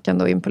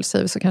kicksökande och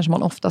impulsiv, så kanske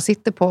man ofta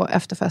sitter på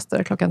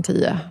efterfester klockan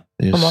 10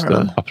 på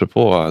morgonen.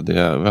 Apropå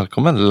det,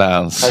 välkommen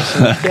Lance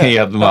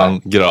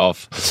Hedman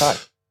Graf.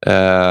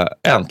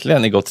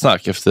 Äntligen i Gott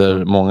Snack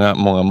efter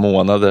många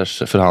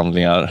månaders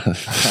förhandlingar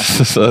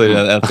så är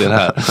den äntligen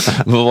här.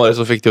 Vad var det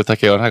som fick dig att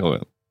tacka ja den här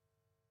gången?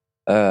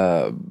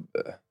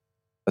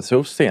 Jag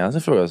tror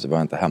senaste frågan så var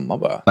jag inte hemma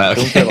bara. Nej,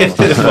 okay.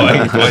 Det var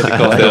inte konstigt. Jag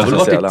har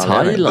varit i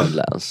Thailand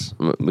läns.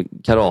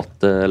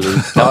 Karate eller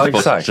ja,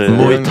 exakt.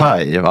 Muay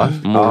Thai, va?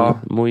 Ja,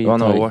 det var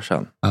några år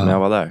sedan när jag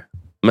var där.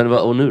 Men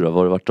och nu då?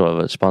 Var du varit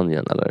över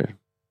Spanien eller?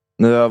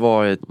 Nu har jag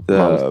varit...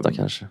 Malta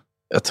kanske?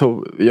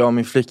 Jag och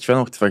min flickvän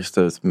åkte faktiskt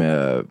ut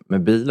med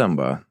bilen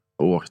bara.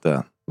 Och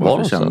åkte. Var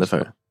vi kände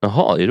för.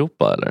 Jaha,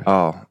 Europa eller?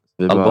 Ja.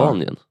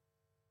 Albanien?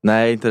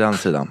 Nej, inte den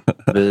sidan.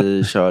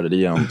 Vi körde det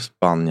genom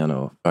Spanien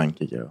och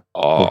Frankrike.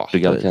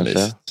 Portugal kanske?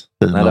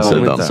 Nej, det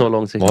var inte så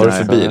långt. Vad har du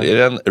för bil? Är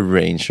det en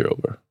Range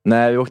Rover?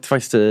 Nej, vi åkte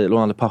faktiskt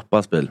lånade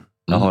pappas bil.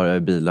 Jag har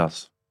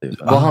bilas.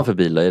 Vad har han för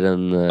bil? Är det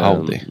en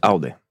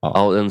Audi.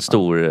 Ja, en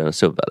stor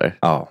SUV eller?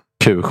 Ja.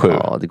 Q7.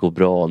 Ja, det går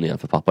bra ner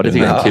för pappa. Det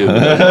tycker jag är kul.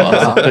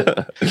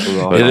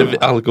 Är det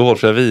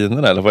alkoholfria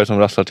vinerna eller vad är det som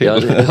rasslar till?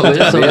 Jag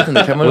vet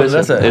inte, kan man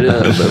undra sig. Är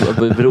det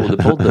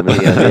beroendepodden?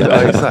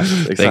 Ja,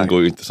 exakt. Den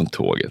går ju inte som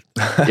tåget.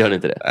 Gör den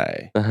inte det?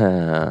 Nej.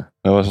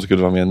 Men vad som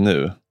skulle vara med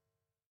nu?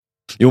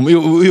 Jo,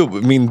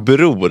 min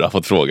bror har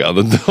fått frågan.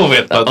 Då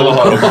vet man, då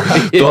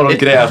har de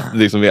grävt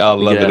liksom i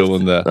alla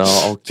beroende. Ja,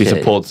 okay. Det finns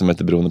en podd som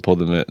heter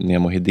Beroendepodden med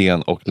Nemo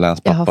Hedén och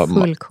Lance pappa. Jag har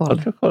full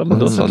koll.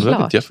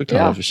 Jag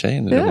förklarar för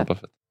sig nu.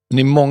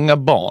 Ni är många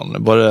barn.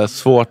 Var det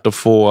svårt att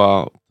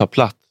få ta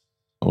plats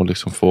och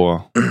liksom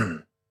få...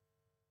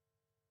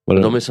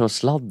 De är som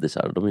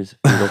sladdisar. De är 4-8.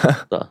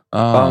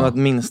 Ja, att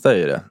minsta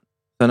är det.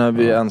 Sen har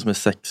vi en som är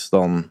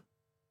 16.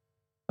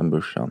 En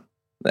brorsan.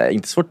 Nej,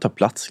 inte svårt att ta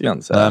plats skulle jag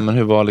inte säga. Nej, men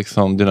hur var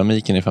liksom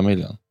dynamiken i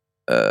familjen?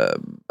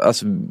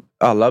 Alltså,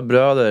 alla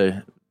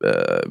bröder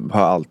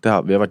har alltid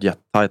haft... Vi har varit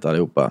jättetajta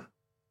allihopa.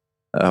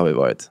 Har vi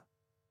varit.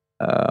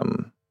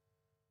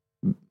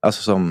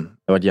 Alltså som...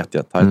 Vi har varit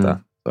jättetajta.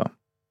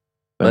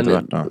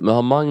 Men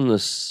har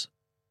Magnus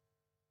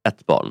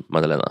ett barn,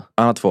 Magdalena?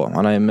 Han har 2.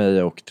 Han har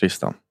mig och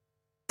Tristan.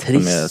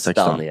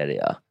 Tristan är det,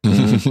 ja.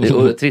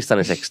 Och Tristan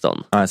är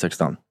 16. Han är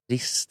 16.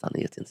 Tristan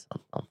är ett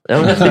intressant namn.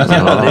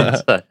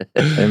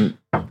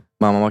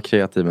 Mamma var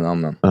kreativ med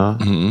namnen. Ja,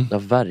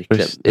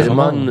 verkligen. Är det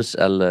Magnus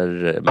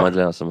eller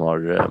Magdalena som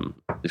har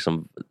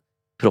liksom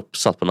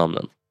propsat på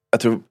namnen?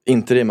 Jag tror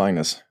inte det är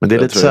Magnus. Men det är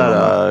lite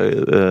såhär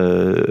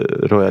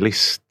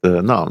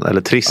royalistnamn.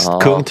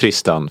 Eller kung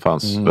Tristan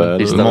fanns.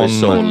 Tristan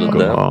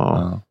sålde.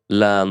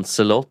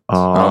 Lancelot.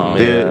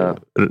 Det är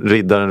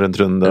riddaren runt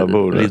runda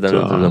bordet. Riddaren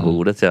runt runda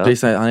bordet, ja.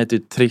 Tristan, han heter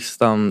ju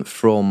Tristan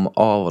from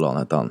Avalon,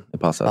 heter han i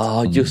passet.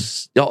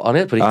 Just. Ja, han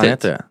heter på riktigt. Han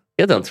heter det.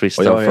 Är den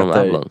Tristan from Avalon? Och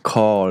jag heter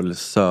Carl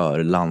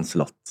Sir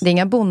Lancelot. Det är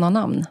inga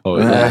bonnanamn. Han har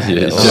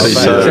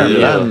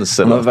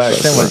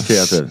verkligen varit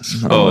kreativ.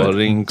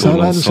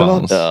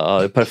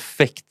 Ja,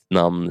 perfekt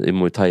namn i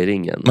Muay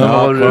Thai-ringen.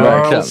 Men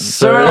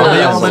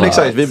men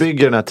exakt, vi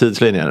bygger den här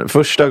tidslinjen.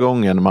 Första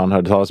gången man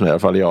hörde talas med, i alla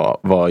fall jag,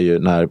 var ju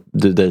när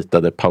du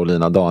dejtade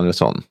Paulina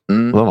Danielsson. Och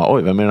de var,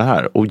 oj, vem är det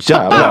här? Och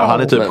jävlar,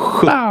 han är typ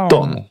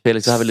 17.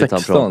 Felix, det här vill inte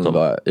han prata om.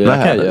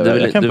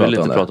 Du vill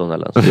inte prata om det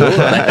heller.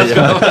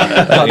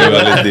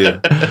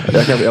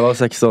 Jag var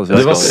 16.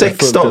 Du var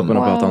 16?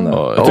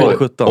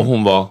 Och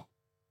hon var?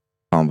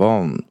 Han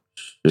var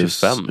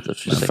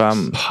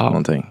 25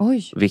 någonting.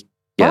 Oj.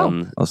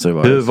 Alltså,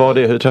 hur var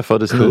det? Hur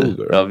träffades ni?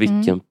 Ja,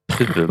 vilken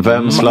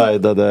Vem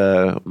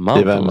slidade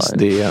i vems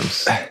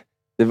DMs?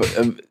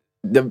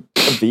 Jag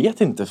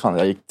vet inte fan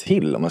jag gick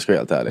till, om jag ska vara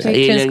helt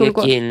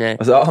ärlig.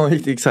 Alltså, ja, han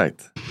gick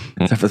exakt.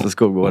 Träffades på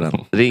skolgården.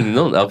 Ringde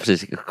någon? Ja,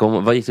 precis.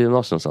 Vad gick du i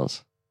gymnasiet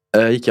någonstans?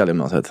 Jag gick aldrig i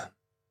gymnasiet.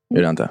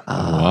 Gjorde jag inte.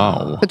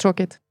 Wow. För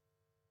tråkigt.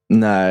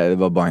 Nej, det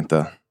var bara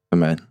inte för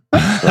mig.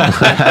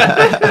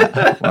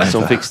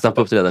 Som fick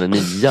snappa upp det redan i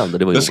 9:an.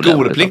 Det var men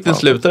skolplikten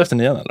slutar efter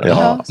 9:an eller?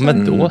 Ja,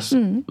 men då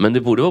Men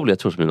det borde vara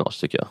obligatoriskt med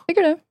gymnasiet, tycker jag.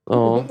 Tycker du?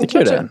 Ja. Tycker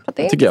du det?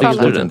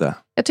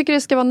 Jag tycker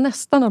det ska vara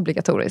nästan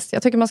obligatoriskt.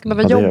 Jag tycker man ska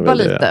behöva jobba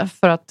lite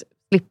för att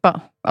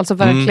slippa. Alltså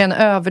verkligen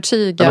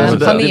övertyga en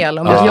panel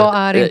om att jag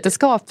är inte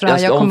skapt för det här.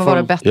 Jag kommer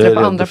vara bättre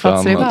på andra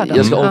platser i världen.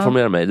 Jag ska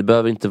omformulera mig. Det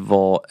behöver inte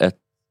vara ett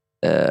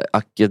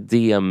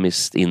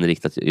akademiskt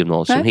inriktat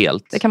gymnasium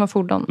helt. Det kan man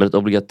fordon. Men ett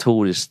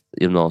obligatoriskt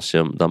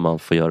gymnasium där man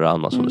får göra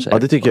annat som du säger. Ja,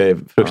 det tycker jag är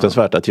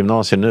fruktansvärt att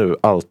gymnasiet nu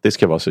alltid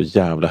ska vara så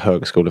jävla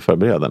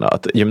högskoleförberedande.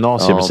 Att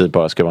gymnasiet i princip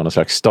bara ska vara någon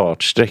slags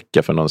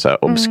startsträcka för någon så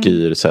här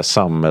obskyr så här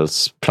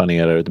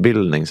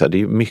samhällsplanerarutbildning. Så här,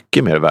 det är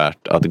mycket mer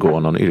värt att gå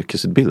någon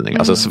yrkesutbildning.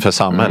 Alltså för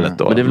samhället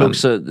då. Men det är väl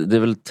också, det är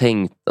väl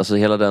tänkt, alltså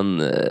hela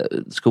den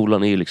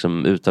skolan är ju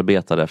liksom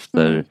utarbetad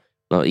efter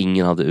när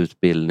ingen hade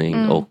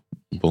utbildning och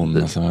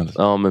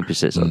ja, men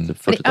precis. Det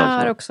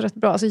är också rätt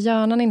bra. Alltså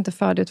hjärnan är inte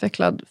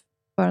färdigutvecklad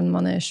förrän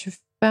man är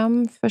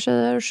 25 för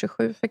tjejer och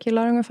 27 för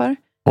killar ungefär.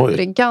 Oj.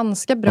 Det är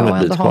ganska bra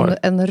att ha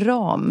en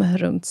ram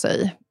runt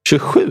sig.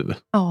 27?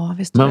 Ja,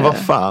 visst. Men vad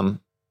fan?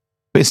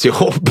 Finns det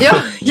jobb?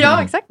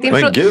 Ja, exakt.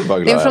 Men gud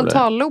vad glad din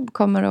frontallob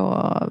kommer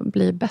att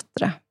bli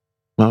bättre.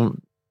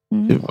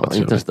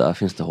 Inte ens där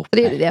finns det hopp.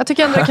 Jag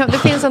tycker ändå det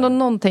finns ändå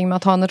någonting med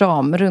att ha en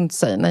ram runt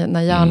sig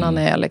när hjärnan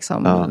är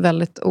liksom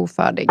väldigt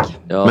ofärdig.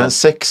 Ja. Men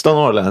 16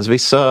 år,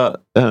 vissa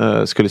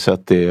skulle säga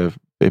att det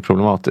är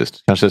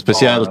problematiskt. Kanske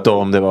speciellt då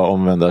om det var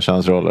omvända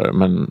könsroller.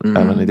 Men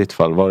även i ditt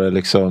fall, var det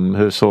liksom,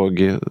 hur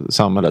såg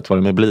samhället? Var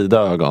det med blida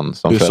ögon?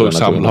 Som hur såg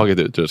samlaget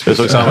ut? Hur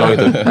såg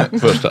samlaget ut?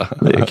 Första.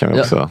 Det kan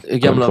vi också. Hur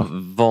gamla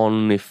var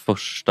ni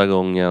första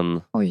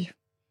gången? Oj.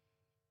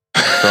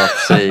 Så att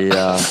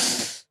säga...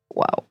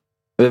 Wow.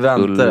 Vi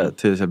väntade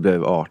tills jag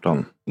blev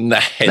 18.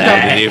 Nej.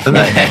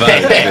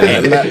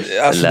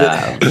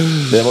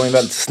 Det var en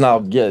väldigt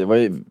snabb grej. Det var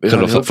ju, jag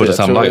tror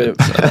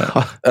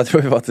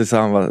vi var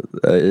tillsammans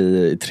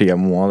i 3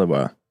 månader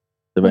bara.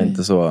 Det var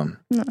inte så...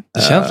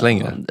 Det känns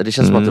längre. Det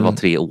känns som att det var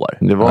 3 år.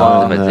 Det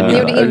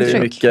var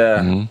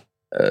mycket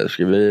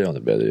skriveri och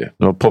det blev det ju.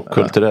 Det var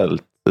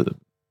popkulturellt.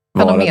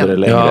 Varade det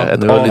längre.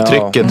 Det var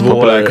trycket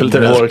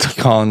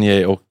vår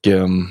Kanye och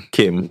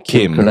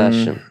Kim.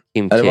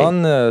 Det var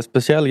en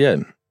speciell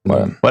grej.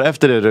 Var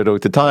efter det du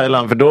drog till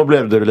Thailand? För då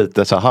blev du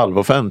lite så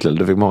halvoffentlig.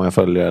 Du fick många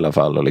följare i alla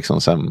fall. Och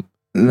liksom sen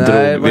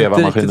drog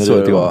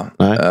veva-maskineriet igång.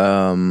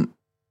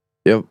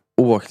 Jag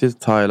åkte till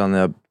Thailand när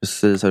jag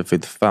precis hade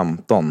fyllt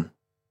 15.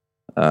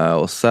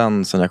 Och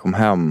sen jag kom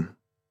hem,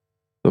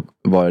 då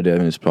var det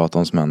vi nyss pratade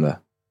om som hände.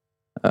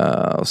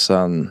 Och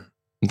sen...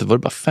 Det var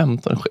bara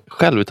 15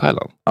 själv i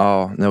Thailand?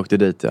 Ja, när jag åkte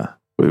dit, ja.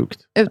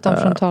 Sjukt. Utan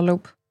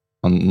frontallob.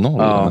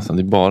 Nästan.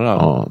 Det är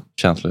bara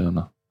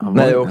känslorna.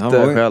 Nej, jag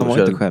åkte själv och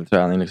körde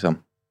träning liksom.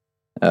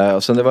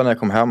 Och sen det var när jag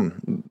kom hem.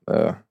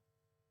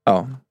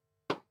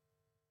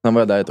 Sen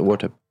var jag där 1 år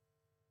typ.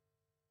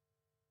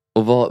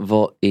 Och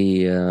vad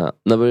är...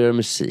 När började du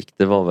musik?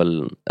 Det var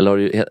väl... Eller har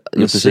du gjort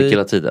musik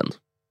hela tiden?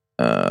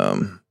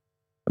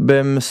 Jag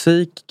började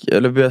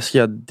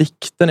skriva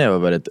dikter när jag var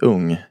väldigt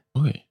ung.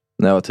 Oj.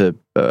 När jag var typ...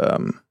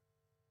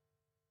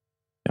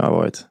 jag har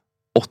varit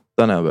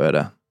 8 när jag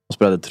började. Och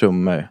spelade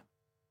trummor.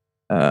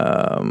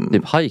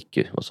 Typ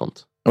haiku och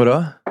sånt.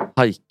 Vadå?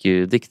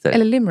 Haiku-dikter.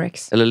 Eller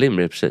limericks. Eller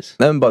limerick, precis.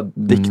 Nej, men bara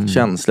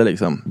diktkänsla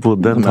liksom.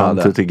 Bodde en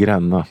tant ute i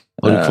Gränna.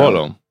 Har du kvar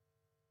dem?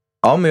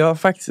 Ja, men jag har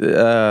faktiskt...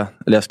 eller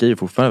jag skriver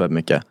fortfarande väldigt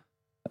mycket.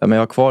 Men jag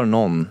har kvar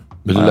någon.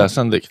 Vill du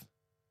läsa en dikt?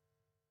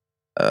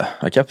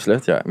 Jag kan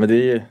absolut göra. Men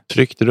det är...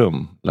 Tryggt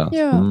rum. Läs.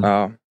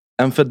 Ja.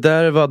 En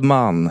fördärvad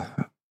man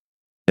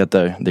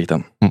heter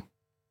dikten.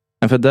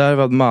 En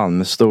fördärvad man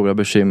med stora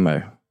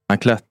bekymmer. Han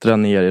klättrar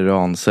ner i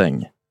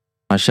ransäng.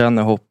 Han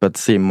känner hoppet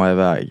simma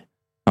iväg.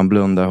 Han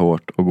blundar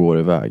hårt och går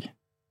iväg.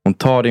 Hon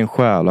tar din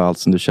själ och allt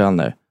som du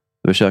känner.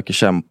 Du försöker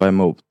kämpa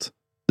emot.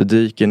 Du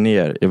dyker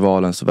ner i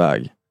valens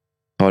väg.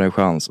 Tar en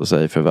chans och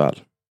säger farväl.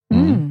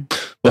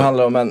 Det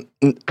handlar om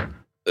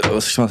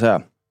vad ska man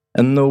säga?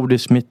 En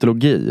nordisk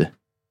mytologi.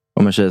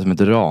 Om en tjej som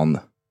heter Ran.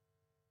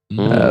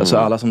 Så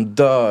alla som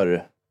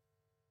dör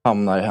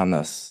hamnar i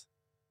hennes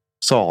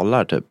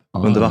salar typ.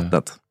 Under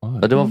vattnet.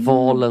 Ja, det var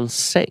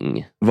valens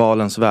säng.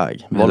 Valens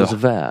väg. Valens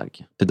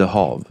väg. Till det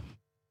hav.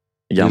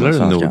 Gillar du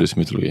nordisk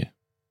mytologi? Nej,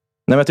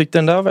 men jag tyckte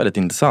den där var väldigt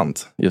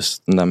intressant.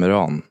 Just den där med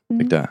Ran.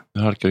 Tyckte jag.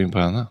 Jag halkar in på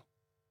henne.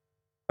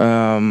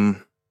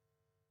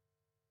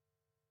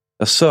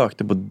 Jag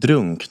sökte på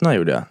drunkna,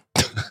 gjorde jag.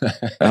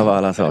 Av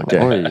alla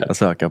saker att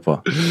söka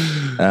på.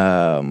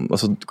 Och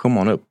så kom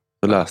hon upp.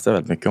 Så läste jag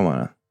väldigt mycket om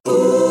henne.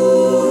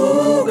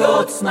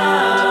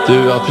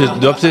 Du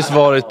har precis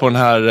varit på den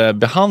här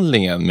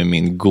behandlingen med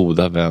min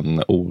goda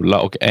vän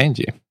Ola och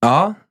Angie.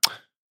 Ja.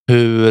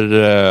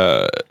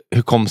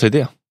 Hur kom sig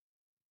det?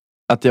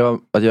 Att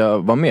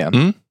jag var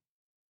med?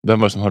 Vem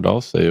var det som hörde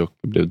av sig? Och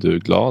blev du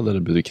glad eller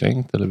blev du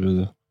kränkt? Eller blev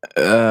du...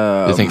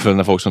 Jag tänker för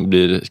när folk som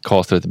blir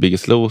castade till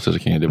Biggest Loser så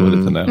kan det vara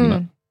lite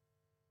nämna.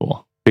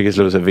 Biggest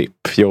Loser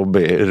VIP,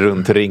 jobbig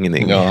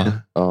runtringning. Ja.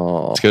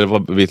 Ska det vara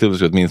Biggest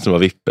Loser åtminstone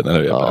vara vippen?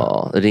 Eller?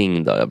 Ja,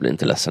 ring då, jag blir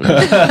inte ledsen.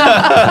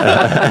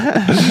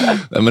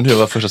 Men hur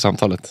var första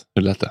samtalet?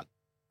 Hur lät det?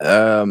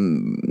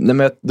 Nej,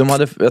 men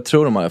jag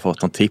tror de hade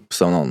fått någon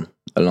tips av någon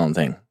eller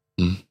någonting.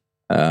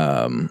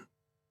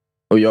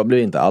 Och jag blev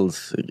inte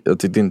alls, jag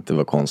tyckte inte det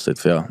var konstigt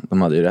för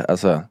de hade ju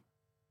alltså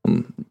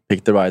de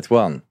picked the right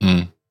one.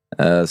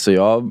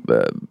 Så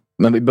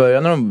men i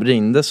början när de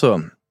ringde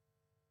så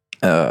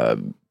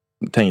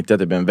tänkte jag att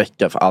det blev en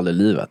vecka för aldrig i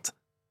livet.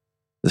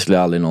 Det skulle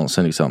jag aldrig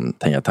någonsin liksom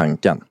tänka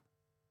tanken.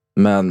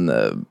 Men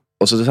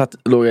och så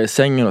låg jag i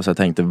sängen och så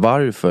tänkte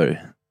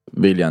varför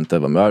vill jag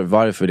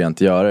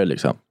inte göra det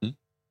liksom.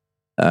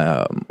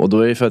 Och då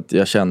är det för att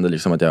jag kände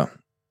liksom att jag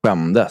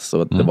skämdes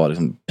och att det var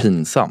liksom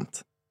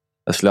pinsamt.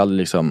 Jag skulle aldrig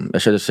liksom,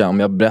 jag kände att om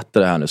jag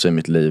berättar det här nu så är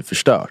mitt liv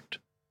förstört.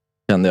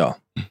 Kände jag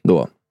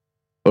då.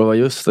 Och det var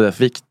just att jag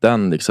fick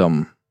den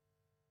liksom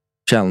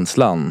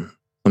känslan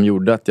som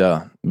gjorde att jag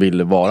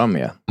ville vara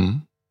med.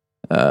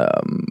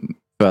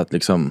 För att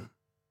liksom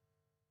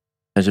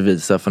kanske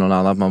visa för någon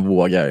annan att man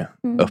vågar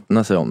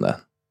öppna sig om det.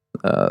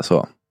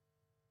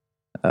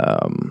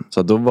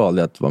 Så då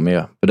valde jag att vara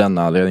med för den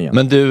anledningen.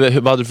 Men du,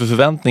 vad hade du för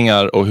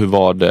förväntningar och hur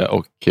var det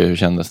och hur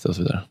kändes det och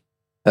så vidare?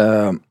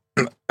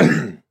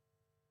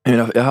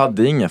 Jag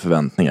hade inga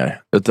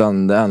förväntningar.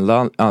 Utan det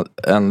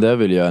enda jag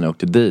ville göra när jag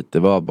åkte dit, det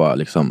var bara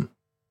liksom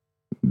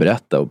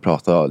berätta och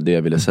prata det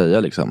jag ville säga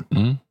liksom.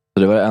 Så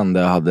det var det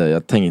enda jag hade.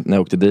 Jag tänkte, när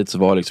jag åkte dit så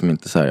var det liksom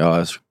inte så här,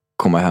 jag ska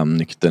komma hem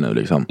nykter nu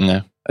liksom.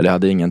 Nej. Eller jag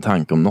hade ingen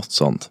tanke om något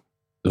sånt.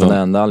 Den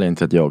enda anledningen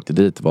till att jag åkte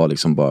dit var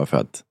liksom bara för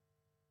att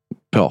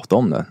prata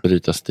om det.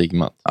 Bryta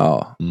stigmat.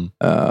 Ja.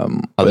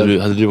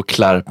 Hade du och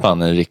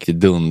Klärpan en riktig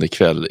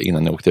dunderkväll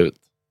innan ni åkte ut?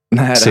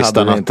 Nej,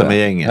 Sista natten med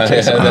gänget.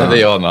 Det är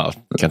jag kan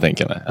jag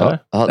tänka mig.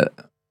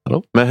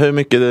 Men hur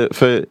mycket,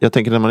 för jag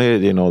tänker när man är i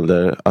din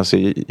ålder, alltså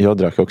jag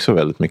drack också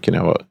väldigt mycket när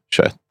jag var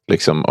 21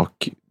 liksom,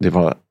 och det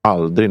var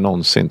aldrig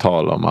någonsin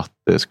tal om att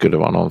det skulle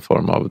vara någon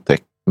form av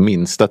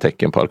minsta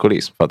tecken på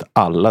alkoholism, för att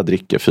alla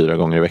dricker 4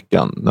 gånger i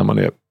veckan när man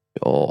är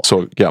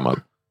så gammal.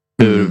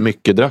 Hur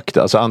mycket drack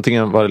det? Alltså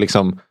antingen var det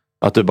liksom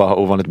att du bara har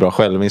ovanligt bra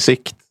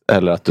självinsikt,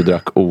 eller att du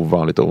drack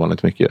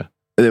ovanligt mycket.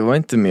 Det var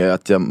inte mer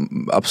att jag,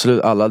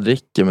 absolut alla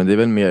dricker, men det är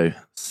väl mer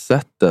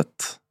sättet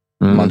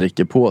man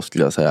dricker på,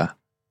 skulle jag säga.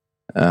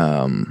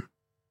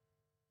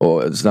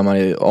 Och så när man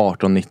är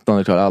 18-19, det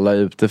är klart, alla är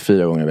ute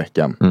 4 gånger i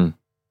veckan.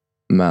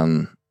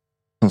 Men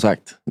som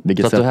sagt,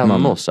 vilket sätt du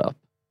hemma och så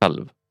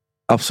själv?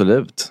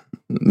 Absolut.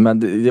 Men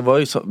det var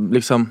ju så,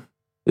 liksom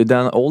i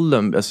den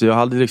åldern, alltså jag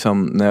hade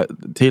liksom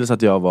tills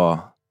att jag var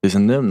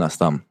liksom nu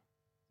nästan,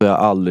 så jag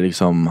aldrig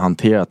liksom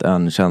hanterat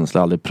en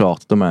känsla, aldrig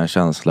pratat om en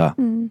känsla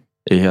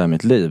i hela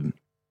mitt liv.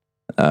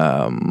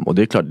 Och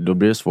det är klart, då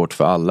blir det svårt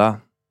för alla.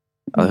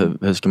 Alltså,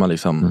 hur ska man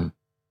liksom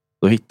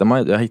då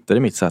jag hittade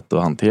mitt sätt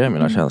att hantera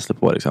mina känslor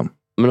på liksom.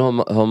 Men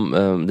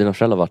har dina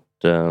föräldrar varit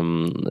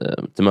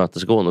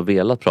tillmötesgående och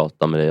velat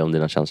prata med dig om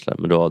dina känslor,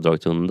 men du har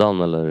dragit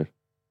undan, eller?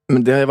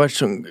 Men det har varit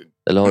så,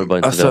 eller har du bara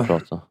inte velat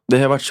prata? Det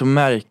har varit så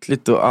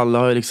märkligt, och alla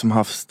har ju liksom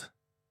haft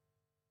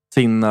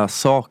sina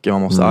saker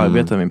man måste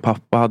arbeta med. Min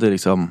pappa hade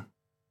liksom,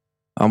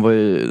 han var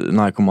ju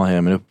narkoman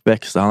hela min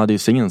uppväxt, han hade ju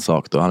sin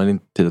sak då, han hade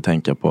inte tid att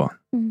tänka på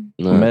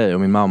mig,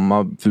 och min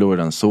mamma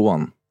förlorade en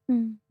son.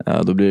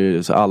 Då blir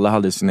det, så alla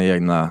hade sina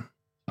egna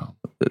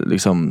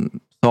liksom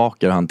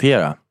saker att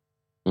hantera.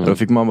 Och då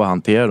fick man bara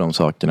hantera de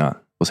sakerna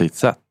på sitt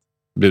sätt.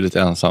 Blev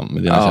lite ensam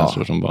med dina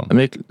känslor som barn?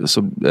 Men,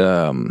 så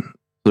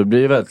det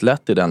blir väldigt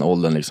lätt i den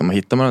åldern liksom.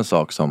 Hittar man en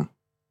sak som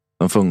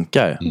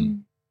funkar,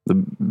 då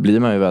blir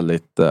man ju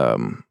väldigt det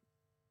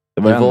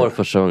var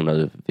första gången när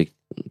du fick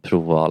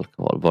prova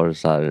alkohol? Var det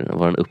så här,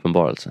 var det en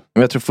uppenbarelse?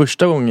 Men jag tror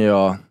första gången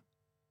jag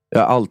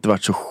har alltid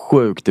varit så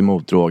sjukt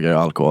emot droger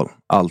och alkohol.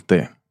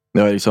 Alltid.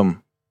 Jag har liksom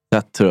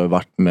sett hur det har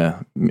varit med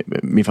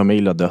min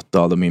familj har dött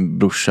och min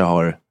brorsa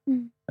har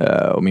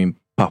och min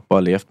pappa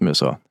har levt med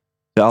så.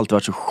 Jag har alltid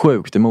varit så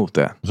sjukt emot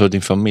det. Så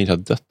din familj har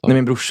dött? Nej,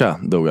 min brorsa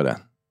dog av det.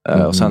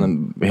 Och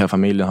sen hela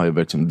familjen har ju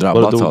varit liksom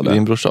drabbats av det.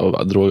 Din brorsa av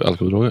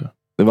alkoholdroger?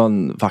 Det var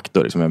en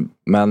faktor liksom.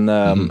 Men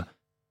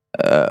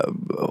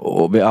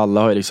och vi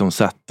alla har ju liksom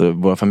sett, och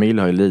våra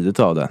familjer har ju lidit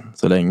av det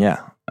så länge.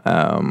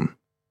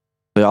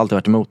 Så jag har alltid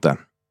varit emot det.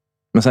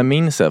 Men sen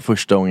minns jag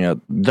första gången jag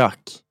drack.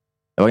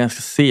 Jag var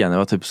ganska sen, jag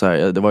var typ så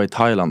här, det var i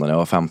Thailand när jag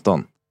var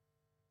 15.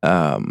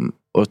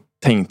 Och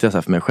tänkte jag så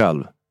här för mig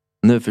själv,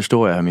 nu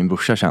förstår jag hur min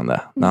brorsa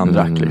kände när han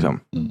drack liksom.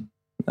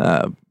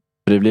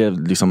 För det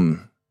blev liksom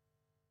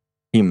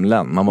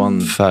himlen. Man var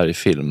en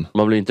färgfilm.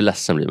 Man blir inte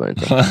ledsen, blir man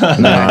inte.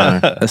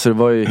 Nej, alltså det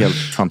var ju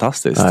helt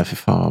fantastiskt. Nej, för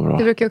fan bra.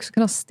 Det brukar också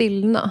kunna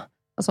stillna.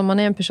 Alltså om man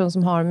är en person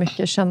som har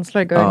mycket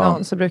känslor going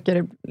on, så brukar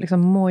det liksom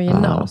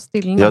mojna och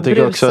stillna. Jag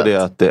tycker också det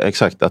att det,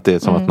 exakt, att det är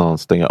som att någon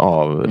stänger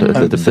av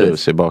ett litet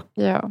brus i bak.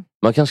 Ja.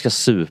 Man kanske ska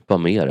supa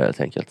mer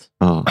helt enkelt.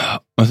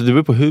 Alltså det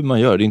beror på hur man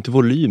gör. Det är inte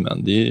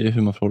volymen. Det är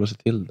hur man förhåller sig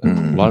till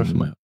det. Varför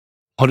man gör.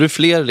 Har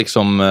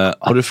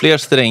du fler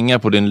strängar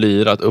på din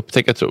lyra att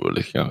upptäcka, tror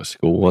du?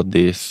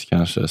 Skådis,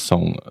 kanske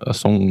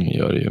sång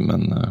gör det ju,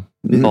 men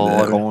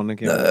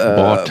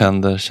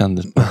bartender,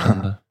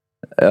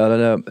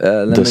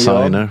 kändisbartender.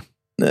 Designer.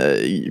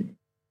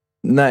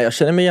 Nej, jag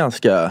känner mig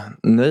ganska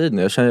nöjd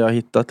nu. Jag känner att jag har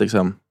hittat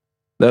liksom,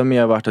 det har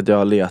mer varit att jag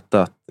har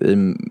letat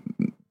i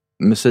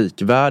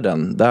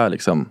musikvärlden där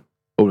liksom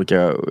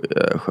olika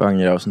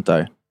genrer och sånt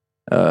där,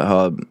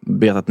 har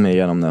betat mig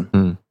igenom det.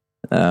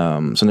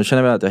 Så nu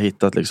känner jag att jag har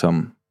hittat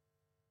liksom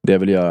det jag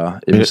vill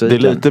göra i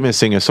musiken. Det är lite mer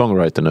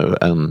singer-songwriter nu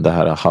än det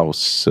här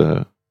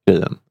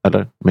house-grejen,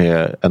 eller?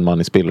 Med En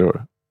man i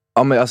spillror.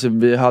 Ja, men alltså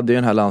vi hade ju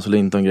den här Lance och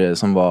Linton-grejen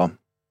som var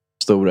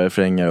stora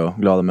refränger och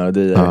glada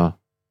melodier.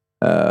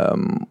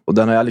 Och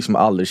den har jag liksom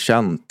aldrig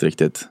känt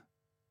riktigt.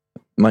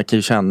 Man kan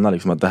ju känna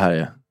liksom att det här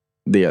är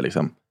det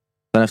liksom.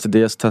 Sen efter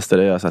det så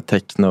testade jag så här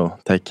techno,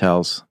 tech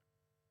house.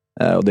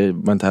 Och det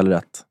var inte heller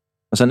rätt.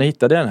 Och sen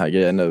hittade jag den här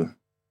grejen nu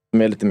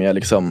som är lite mer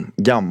liksom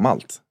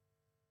gammalt.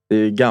 Det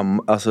är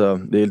alltså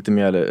det är lite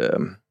mer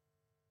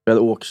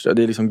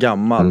det är liksom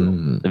gammal.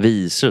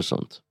 Visor och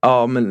sånt.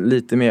 Ja, men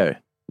lite mer.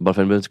 Bara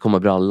för att det behöver inte komma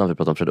brallan, vi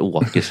pratar om Fred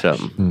Åkerström.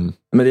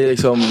 Men det är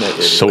liksom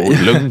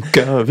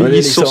Sollunka, vi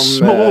liksom, så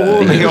små.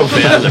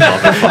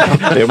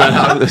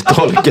 Han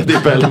tolkade i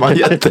Bellman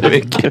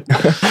jättemycket.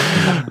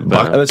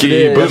 Back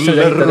i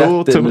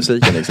Bullerot.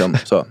 Musiken liksom.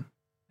 Så.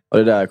 Och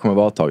det där kommer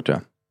vara ett tag, tror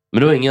jag.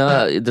 Men du har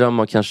inga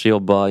drömmar kanske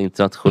jobba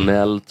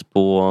internationellt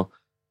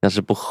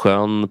kanske på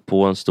sjön,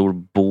 på en stor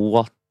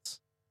båt?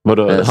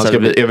 Vadå? Han ska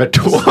bli Evert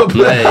Taube?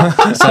 Nej,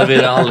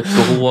 servera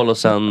alkohol och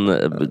sen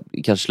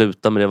kanske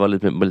sluta med det, vara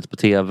lite på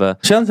tv.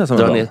 Känns det som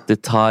dra ner till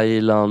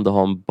Thailand och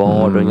ha en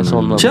bar och inga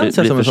sådana. Känns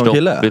det som en sån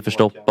kille? Bli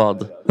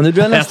förstoppad. Men nu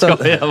blir jag nästan...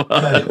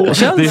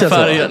 Känns det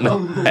färgen...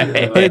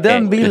 Är det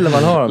den bilden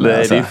man har?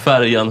 Nej, det är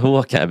färjan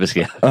Håkan jag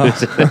beskrev.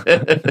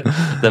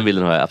 Den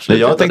bilden har jag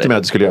absolut. Jag tänkte mig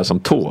att du skulle göra som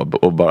Taube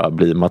och bara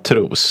bli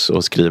matros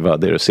och skriva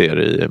det du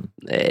ser i...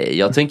 Nej,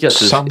 jag tänker att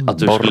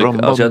du skulle...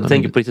 Alltså jag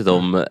tänker på riktigt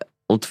om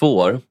 2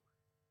 år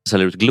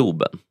säljer ut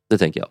Globen. Det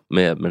tänker jag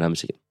med den här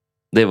musiken.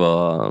 Det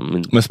var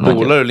min... Men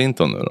spolar du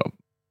Linton nu då?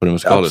 På det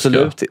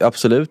musikaliska?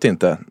 Absolut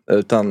inte.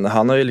 Utan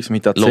han har ju liksom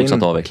hittat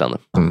långsamt avvecklande.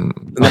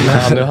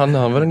 Han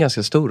har väl en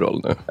ganska stor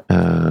roll nu.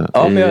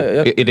 Ja, men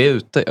är det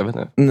ute? Jag vet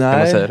inte.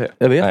 Nej,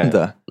 jag vet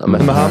inte.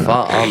 Men han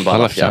bara han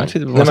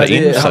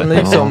har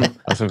liksom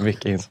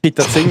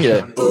hittat sin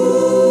grej.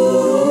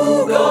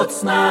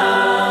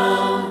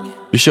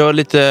 Vi kör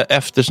lite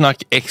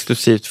eftersnack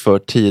exklusivt för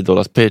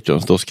 $10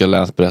 Patreons. Då ska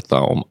Lance berätta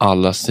om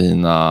alla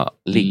sina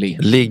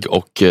ligg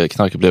och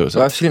knarkupplevelser.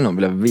 Varför skulle någon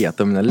vilja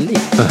veta om mina ligg?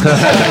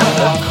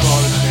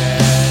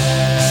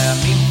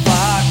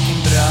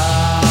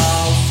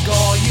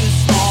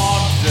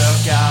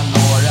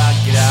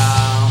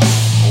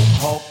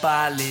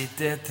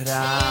 Lite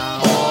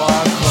tram och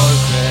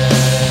Jorge,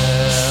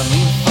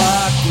 min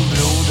fucking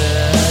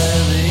broder.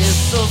 Det är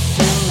så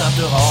synd att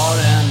du har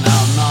en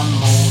annan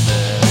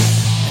moder.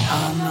 En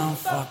annan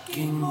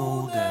fucking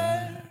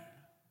moder.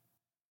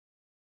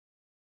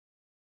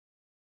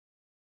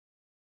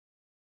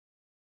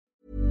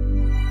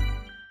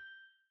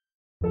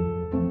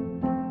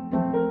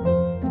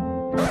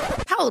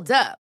 Hold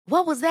up.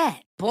 What was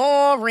that?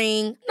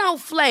 Boring. No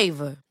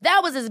flavor.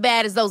 That was as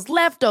bad as those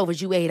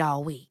leftovers you ate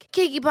all week.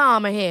 Keke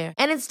Palmer here.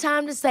 And it's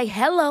time to say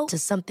hello to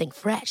something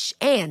fresh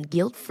and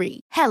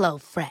guilt-free. Hello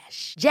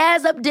Fresh.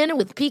 Jazz up dinner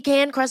with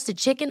pecan-crusted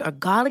chicken or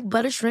garlic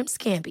butter shrimp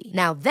scampi.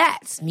 Now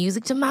that's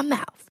music to my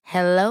mouth.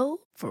 Hello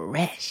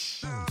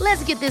Fresh.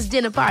 Let's get this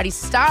dinner party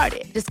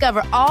started.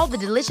 Discover all the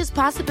delicious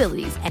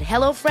possibilities at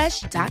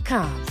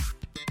hellofresh.com.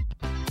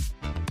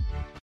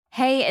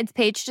 Hey, it's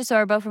Paige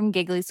DeSorbo from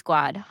Giggly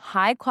Squad.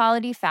 High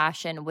quality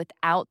fashion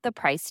without the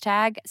price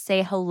tag.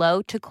 Say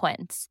hello to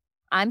Quince.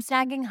 I'm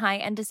snagging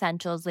high-end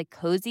essentials like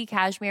cozy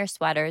cashmere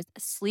sweaters,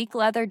 sleek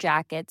leather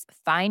jackets,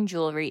 fine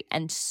jewelry,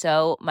 and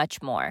so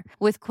much more.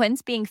 With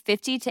Quince being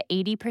 50 to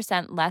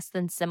 80% less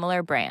than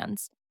similar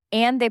brands.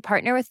 And they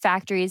partner with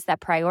factories that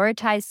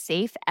prioritize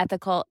safe,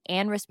 ethical,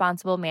 and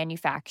responsible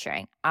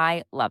manufacturing.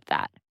 I love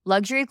that.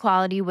 Luxury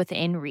quality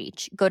within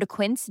reach. Go to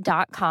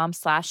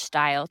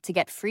quince.com/style to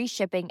get free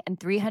shipping and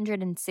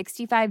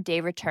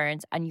 365-day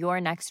returns on your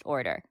next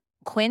order.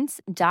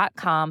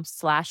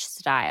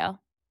 Quince.com/style.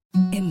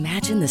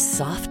 Imagine the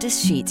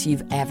softest sheets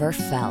you've ever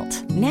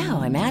felt.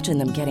 Now imagine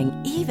them getting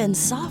even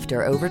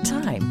softer over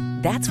time.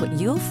 That's what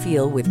you'll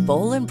feel with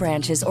Boll &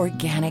 Branch's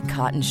organic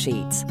cotton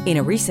sheets. In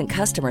a recent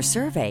customer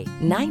survey,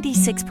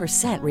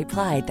 96%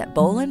 replied that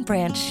Boll &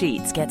 Branch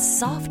sheets get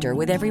softer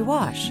with every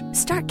wash.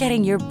 Start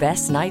getting your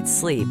best night's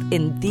sleep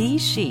in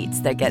these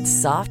sheets that get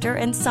softer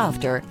and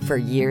softer for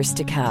years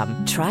to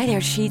come. Try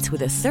their sheets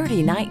with a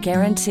 30-night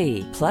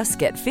guarantee. Plus,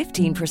 get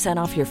 15%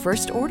 off your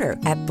first order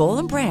at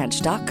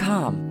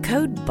bollandbranch.com.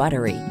 Code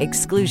BUTTERY.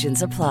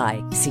 Exclusions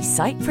apply. See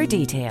site for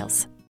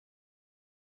details.